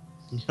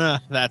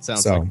 That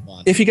sounds like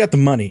fun. If you got the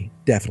money,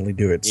 definitely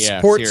do it. Yeah,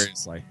 Support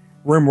seriously.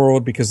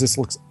 Rimworld, because this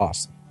looks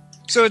awesome.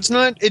 So it's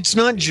not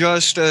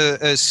just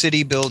a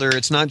city builder.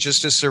 It's not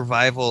just a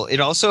survival. It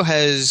also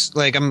has,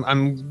 like,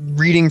 I'm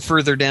reading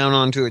further down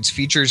onto its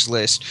features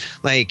list.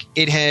 Like,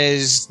 it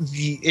has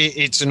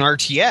it's an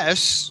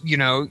RTS,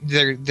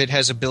 that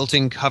has a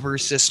built-in cover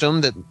system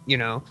that,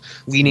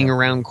 leaning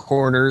around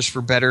corners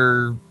for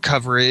better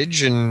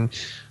coverage and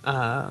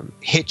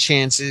hit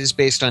chances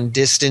based on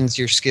distance,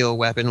 your skill,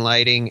 weapon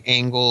lighting,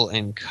 angle,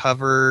 and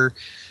cover.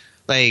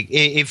 Like,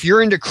 if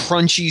you're into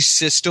crunchy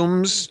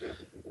systems.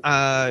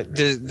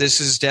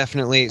 This is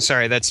definitely,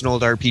 sorry, that's an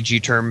old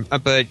RPG term,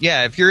 but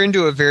yeah, if you're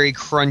into a very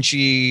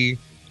crunchy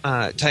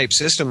type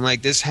system,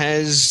 like this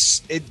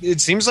has,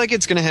 it seems like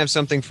it's going to have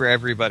something for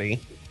everybody.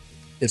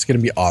 It's going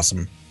to be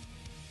awesome.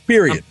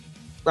 Period.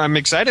 I'm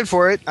excited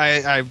for it.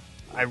 I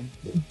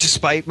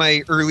despite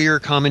my earlier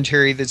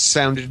commentary that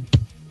sounded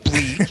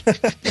bleak,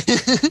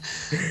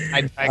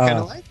 I kind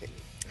of like it.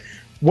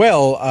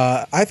 Well,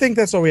 I think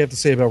that's all we have to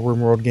say about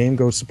Rimworld Game.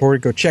 Go support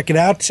it. Go check it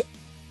out.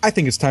 I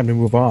think it's time to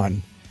move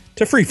on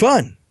to free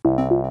fun.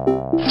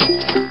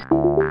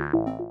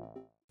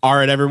 All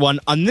right, everyone.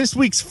 On this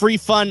week's free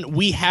fun,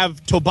 we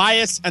have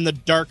Tobias and the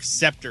Dark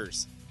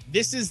Sceptres.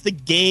 This is the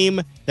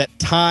game that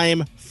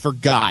time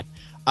forgot.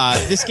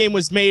 This game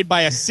was made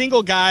by a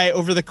single guy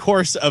over the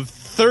course of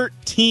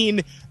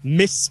 13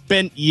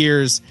 misspent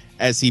years,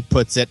 as he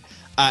puts it.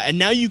 And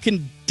now you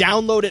can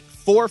download it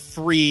for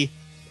free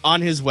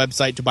on his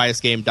website,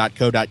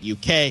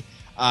 tobiasgame.co.uk.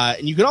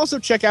 And you can also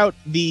check out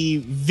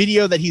the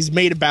video that he's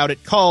made about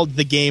it called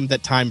The Game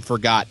That Time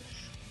Forgot.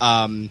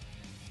 And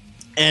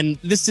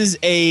this is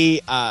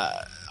I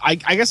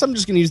guess I'm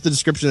just going to use the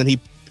description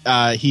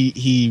that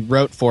he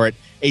wrote for it.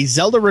 A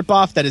Zelda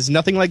ripoff that is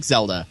nothing like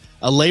Zelda.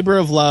 A labor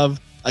of love,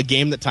 a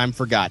game that time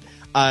forgot.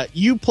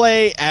 You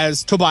play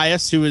as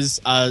Tobias, who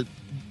is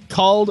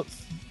called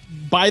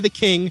by the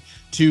king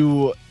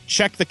to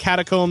check the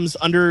catacombs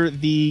under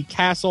the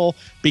castle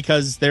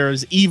because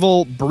there's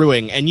evil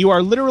brewing, and you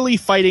are literally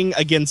fighting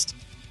against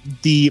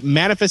the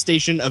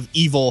manifestation of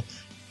evil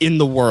in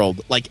the world.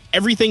 Like,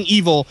 everything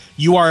evil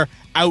you are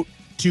out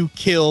to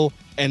kill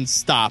and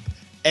stop.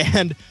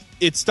 And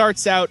it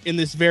starts out in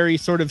this very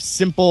sort of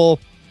simple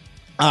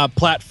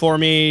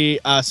platformy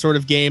sort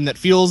of game that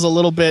feels a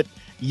little bit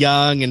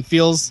young and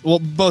feels, well,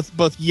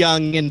 both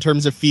young in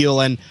terms of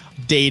feel and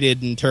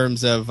dated in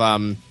terms of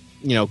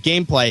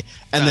gameplay,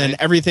 and then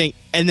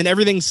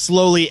everything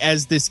slowly,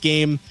 as this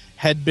game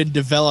had been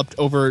developed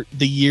over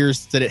the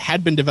years that it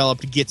had been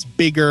developed, gets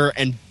bigger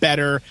and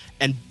better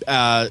and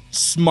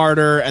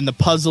smarter, and the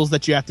puzzles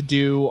that you have to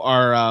do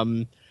are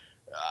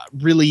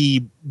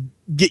really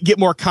get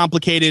more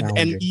complicated.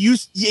 And you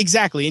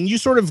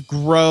sort of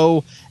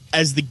grow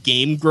as the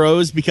game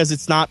grows, because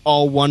it's not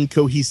all one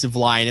cohesive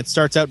line. It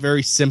starts out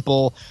very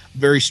simple,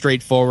 very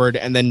straightforward,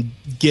 and then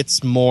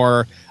gets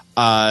more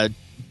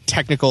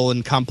technical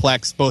and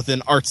complex, both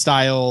in art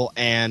style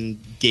and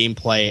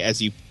gameplay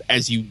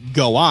as you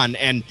go on.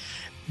 And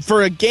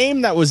for a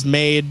game that was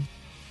made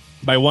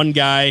by one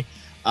guy,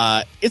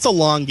 it's a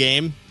long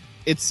game.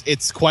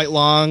 It's quite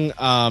long.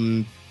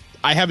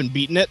 I haven't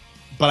beaten it,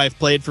 but I've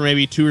played for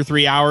maybe 2 or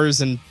 3 hours,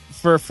 and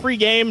for a free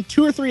game,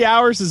 2 or 3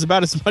 hours is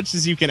about as much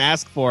as you can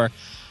ask for.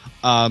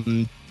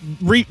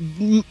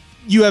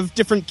 You have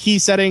different key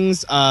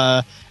settings.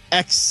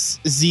 X,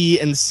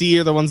 Z, and C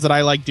are the ones that I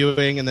like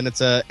doing, and then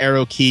it's a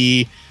arrow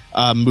key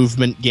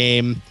movement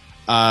game.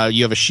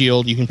 You have a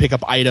shield. You can pick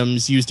up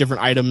items, use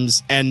different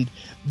items, and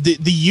the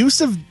use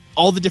of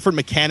all the different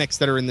mechanics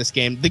that are in this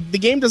game. The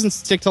game doesn't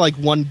stick to like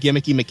one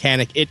gimmicky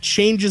mechanic. It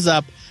changes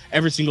up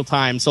every single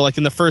time. So like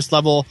in the first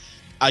level,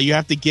 you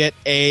have to get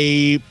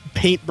a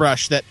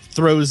paintbrush that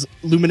throws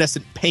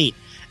luminescent paint,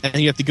 and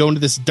you have to go into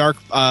this dark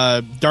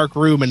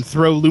room and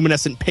throw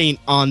luminescent paint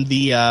on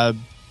the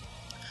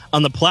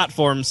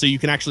platform so you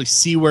can actually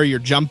see where you're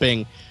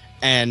jumping.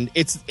 And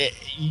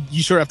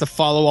you sort of have to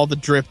follow all the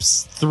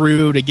drips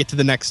through to get to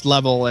the next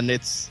level, and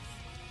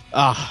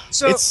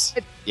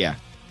yeah.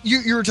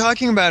 You were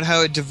talking about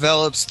how it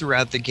develops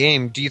throughout the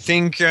game. Do you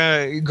think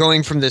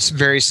going from this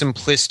very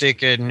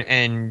simplistic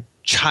and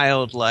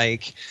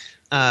childlike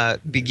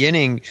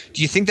beginning,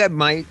 do you think that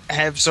might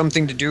have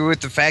something to do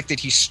with the fact that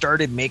he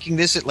started making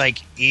this at like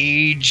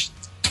age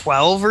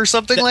 12 or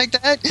something like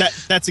that?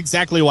 That's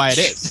exactly why it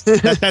is.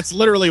 That's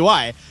literally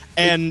why.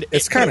 And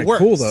it's kind of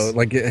cool though,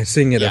 like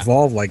seeing it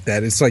evolve like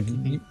that. It's like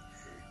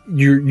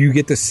you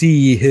get to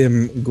see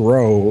him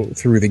grow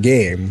through the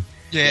game.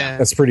 Yeah,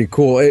 that's pretty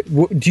cool.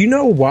 Do you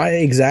know why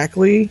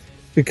exactly?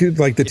 Because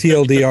like the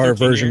TLDR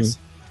version.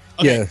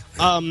 Okay.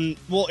 Yeah.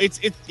 Well,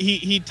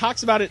 he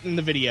talks about it in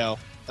the video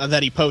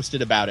that he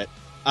posted about it.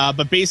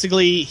 But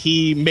basically,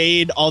 he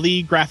made all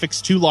the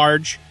graphics too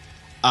large.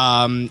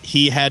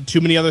 He had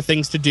too many other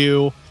things to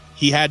do.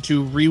 He had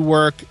to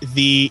rework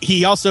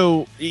he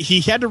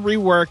had to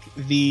rework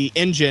the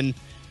engine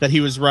that he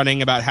was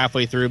running about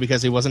halfway through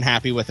because he wasn't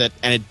happy with it,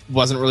 and it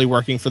wasn't really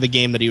working for the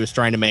game that he was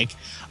trying to make.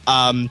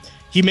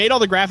 He made all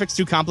the graphics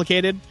too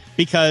complicated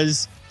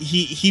because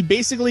he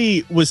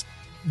basically was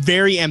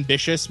very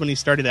ambitious when he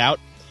started out,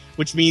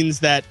 which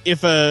means that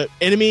if a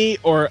enemy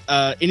or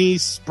any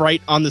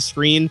sprite on the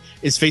screen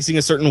is facing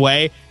a certain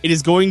way, it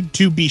is going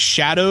to be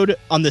shadowed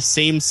on the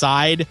same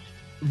side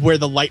where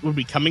the light would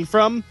be coming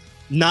from,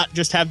 not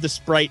just have the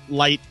sprite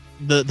light,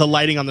 the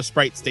lighting on the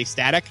sprite stay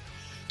static.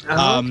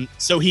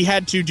 So he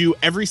had to do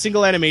every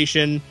single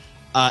animation,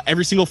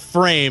 every single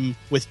frame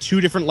with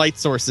two different light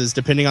sources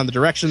depending on the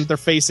direction that they're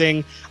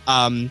facing.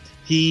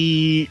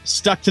 He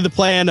stuck to the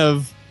plan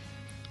of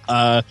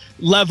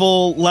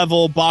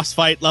level, boss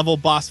fight, level,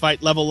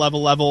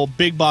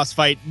 big boss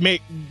fight,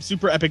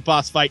 super epic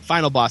boss fight,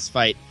 final boss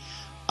fight.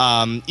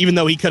 Even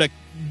though he could have,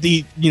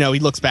 he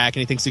looks back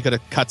and he thinks he could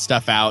have cut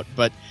stuff out,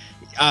 but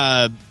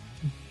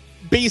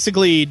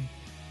basically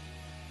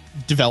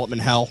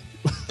development hell.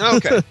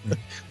 Okay.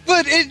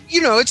 But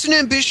it's an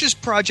ambitious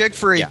project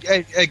for a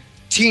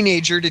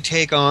teenager to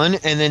take on,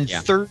 and then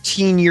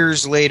 13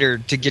 years later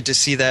to get to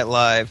see that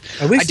live.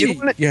 At least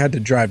you had to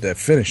drive to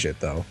finish it,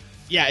 though.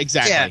 Yeah,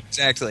 exactly. Yeah,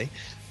 exactly.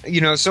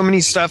 So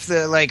many stuff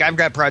that, like, I've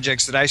got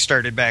projects that I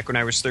started back when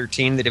I was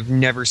 13 that have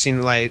never seen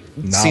the light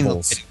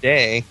of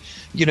day.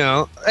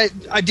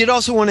 I did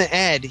also want to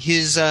add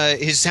his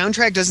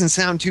soundtrack doesn't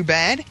sound too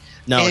bad.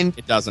 No, and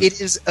it doesn't.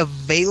 It is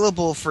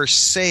available for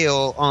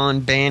sale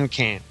on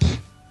Bandcamp.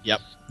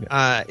 Yep.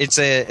 It's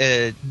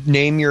a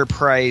name your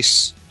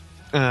price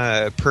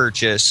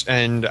purchase,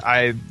 and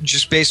I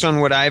just based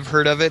on what I've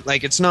heard of it,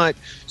 like, it's not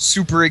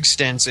super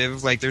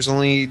extensive. Like, there's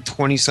only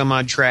 20 some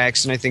odd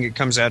tracks, and I think it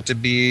comes out to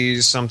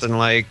be something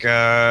like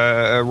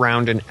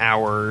around an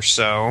hour or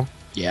so.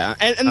 Yeah,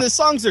 and the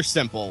songs are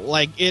simple.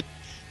 Like,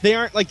 they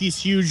aren't like these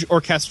huge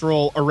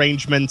orchestral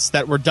arrangements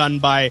that were done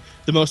by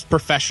the most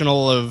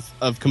professional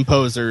of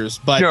composers,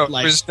 but it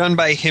was done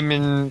by him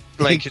and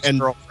like his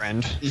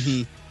girlfriend.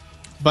 Mm-hmm.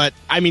 But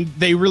I mean,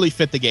 they really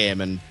fit the game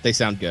and they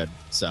sound good.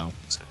 So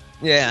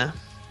yeah.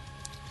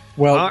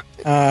 Well,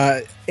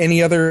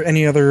 any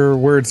other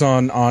words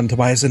on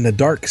Tobias and the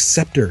Dark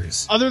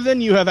Sceptres? Other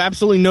than you have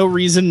absolutely no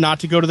reason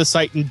not to go to the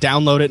site and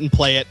download it and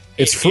play it.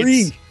 It's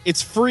free.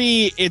 It's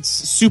free. It's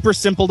super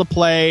simple to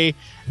play.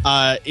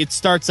 It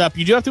starts up.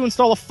 You do have to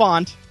install a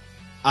font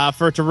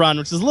for it to run,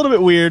 which is a little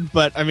bit weird,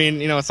 but I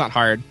mean, it's not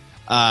hard.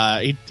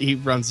 He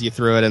runs you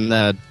through it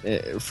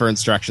and for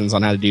instructions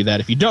on how to do that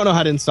if you don't know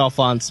how to install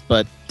fonts,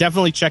 but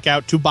definitely check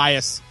out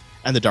Tobias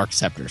and the Dark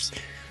Sceptres.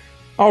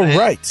 All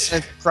right.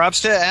 And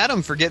props to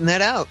Adam for getting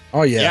that out.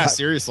 Oh, yeah. Yeah,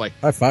 seriously.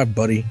 High five,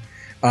 buddy.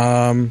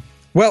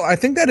 Well, I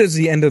think that is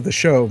the end of the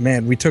show.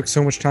 Man, we took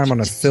so much time on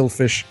a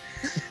Philfish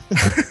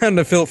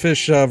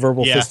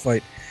verbal fist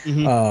fight.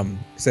 Mm-hmm.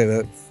 Say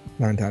that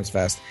 9 times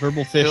fast.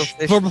 Verbal fish.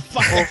 Verbal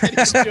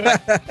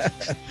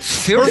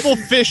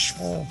fish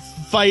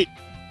fight.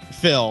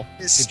 Phil.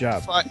 Good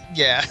job.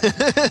 Yeah.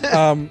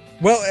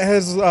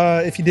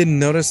 Well, if you didn't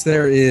notice,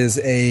 there is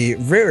a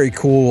very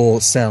cool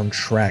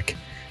soundtrack,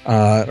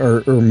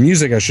 or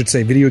music, I should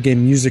say, video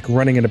game music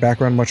running in the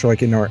background, much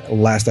like in our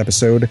last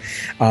episode.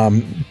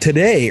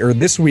 Today, or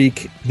this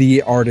week,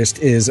 the artist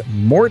is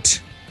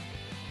Mort.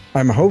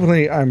 I'm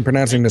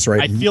pronouncing this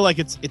right. I feel like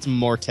it's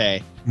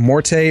Morte.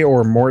 Morte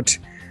or Mort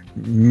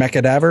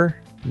Mechadaver.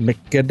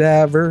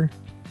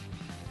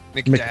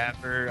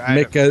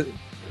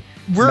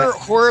 We're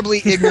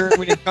horribly ignorant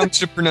when it comes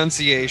to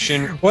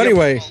pronunciation. Well,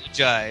 anyway,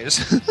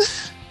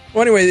 apologize.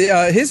 Well,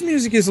 anyway, his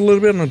music is a little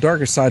bit on the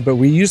darker side, but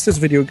we used this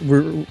video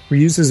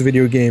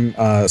game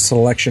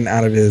selection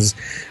out of his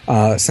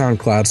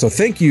SoundCloud. So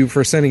thank you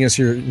for sending us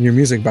your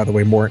music, by the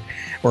way, Mort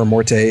or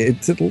Morte.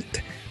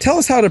 Tell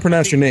us how to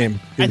pronounce your name.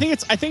 I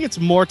think it's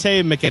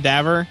Morte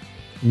McCadaver.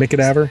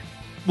 Mikadaver?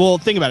 Well,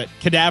 think about it.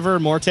 Cadaver,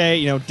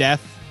 Morte,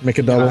 death.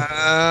 Mikadouble?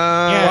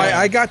 Yeah.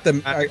 Well, I got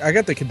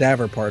the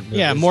cadaver part.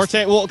 Yeah,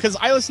 Morte. Well, because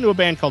I listen to a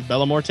band called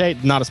Bella Morte,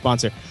 not a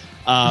sponsor.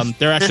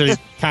 They're actually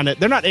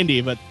they're not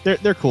indie, but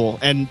they're cool.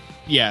 And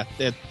yeah,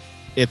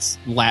 it's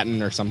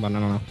Latin or something. I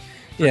don't know.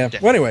 Yeah.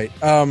 Well,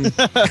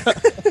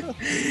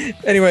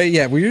 anyway,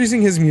 yeah, we're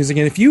using his music,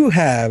 and if you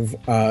have,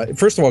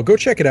 first of all, go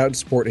check it out and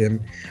support him,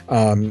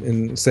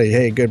 and say,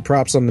 hey, good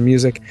props on the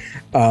music.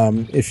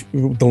 If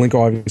the link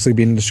will obviously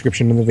be in the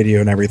description of the video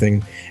and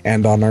everything,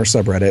 and on our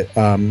subreddit.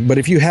 But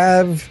if you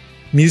have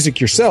music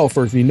yourself,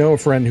 or if you know a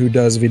friend who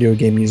does video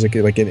game music,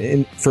 like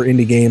for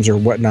indie games or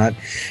whatnot,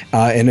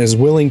 and is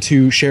willing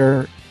to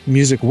share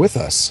music with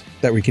us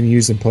that we can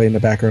use and play in the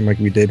background like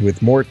we did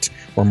with Mort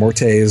or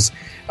Morte's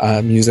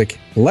music,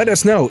 let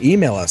us know.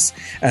 Email us,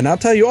 and I'll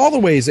tell you all the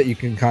ways that you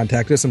can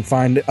contact us and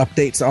find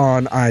updates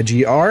on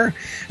IGR.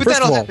 But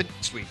that'll happen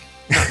this week.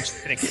 No, I'm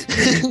just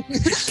kidding.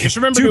 Just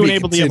remember to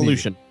enable the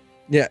evolution.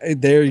 Yeah,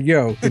 there you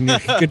go.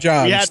 Good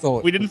job.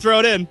 We didn't throw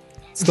it in.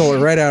 Stole it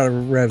right out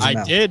of Rev's mouth.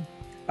 I did.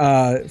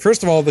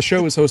 First of all, the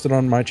show is hosted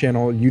on my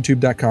channel,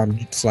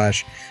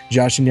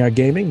 youtube.com/Joshinya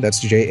Gaming.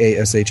 That's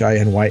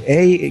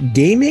JASHINYA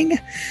Gaming.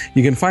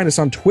 You can find us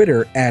on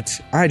Twitter at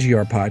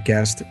IGR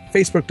Podcast,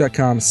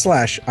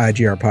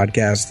 Facebook.com/IGR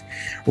Podcast.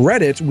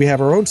 Reddit, we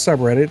have our own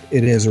subreddit.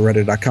 It is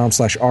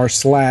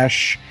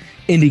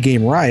reddit.com/r/Indie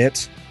Game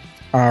Riot.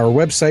 Our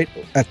website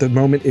at the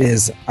moment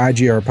is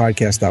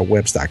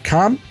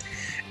igrpodcast.webs.com.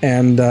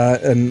 And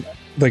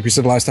like we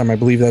said last time, I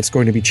believe that's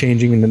going to be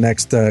changing in the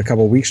next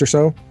couple of weeks or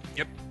so.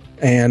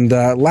 And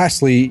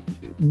lastly,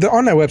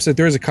 on that website,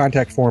 there is a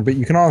contact form, but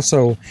you can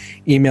also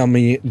email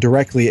me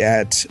directly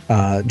at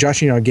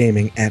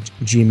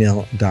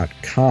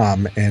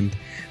joshinyagaming@gmail.com. And,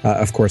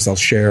 of course, I'll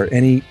share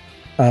any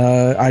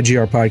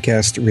IGR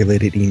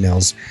podcast-related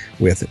emails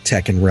with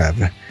Tech and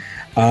Rev.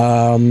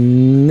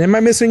 Am I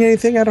missing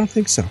anything? I don't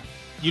think so.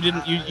 You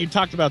didn't. You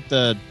talked about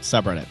the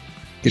subreddit.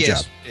 Good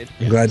job.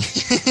 I'm glad.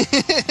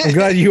 I'm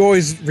glad you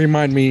always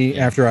remind me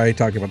after I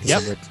talk about the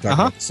subreddit. To talk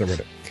about the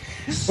subreddit.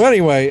 Well,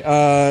 anyway,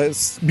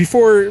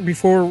 before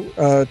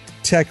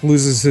Tech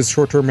loses his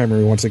short-term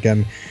memory once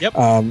again,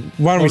 why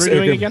don't we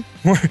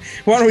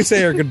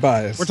say our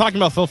goodbyes? We're talking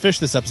about Phil Fish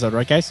this episode,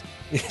 right, guys?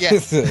 Yeah,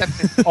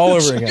 all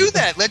over again. Do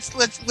that.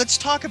 Let's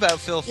talk about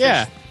Phil Fish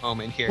for a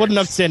moment here. What an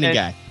outstanding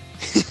guy.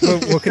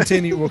 We'll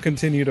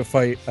continue to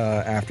fight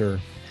after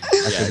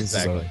this exactly.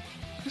 is over.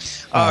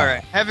 All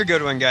right, have a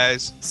good one,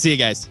 guys. See you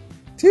guys.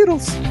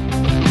 Toodles.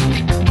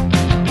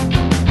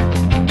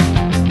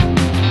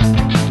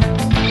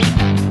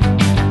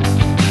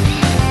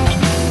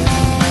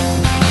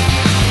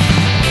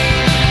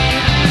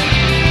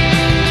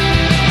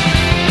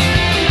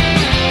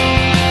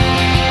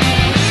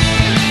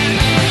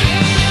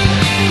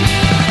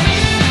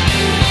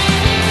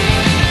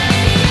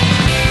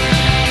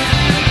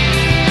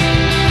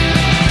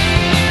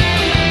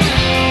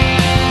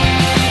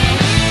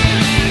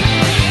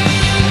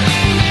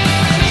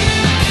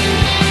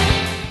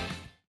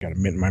 Got a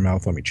mint in my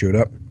mouth. Let me chew it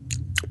up.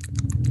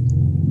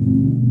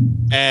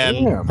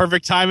 And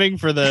perfect timing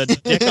for the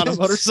dick on a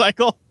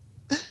motorcycle.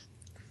 Do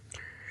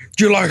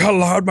you like how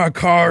loud my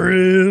car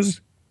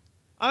is?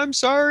 I'm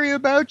sorry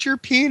about your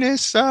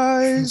penis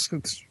size.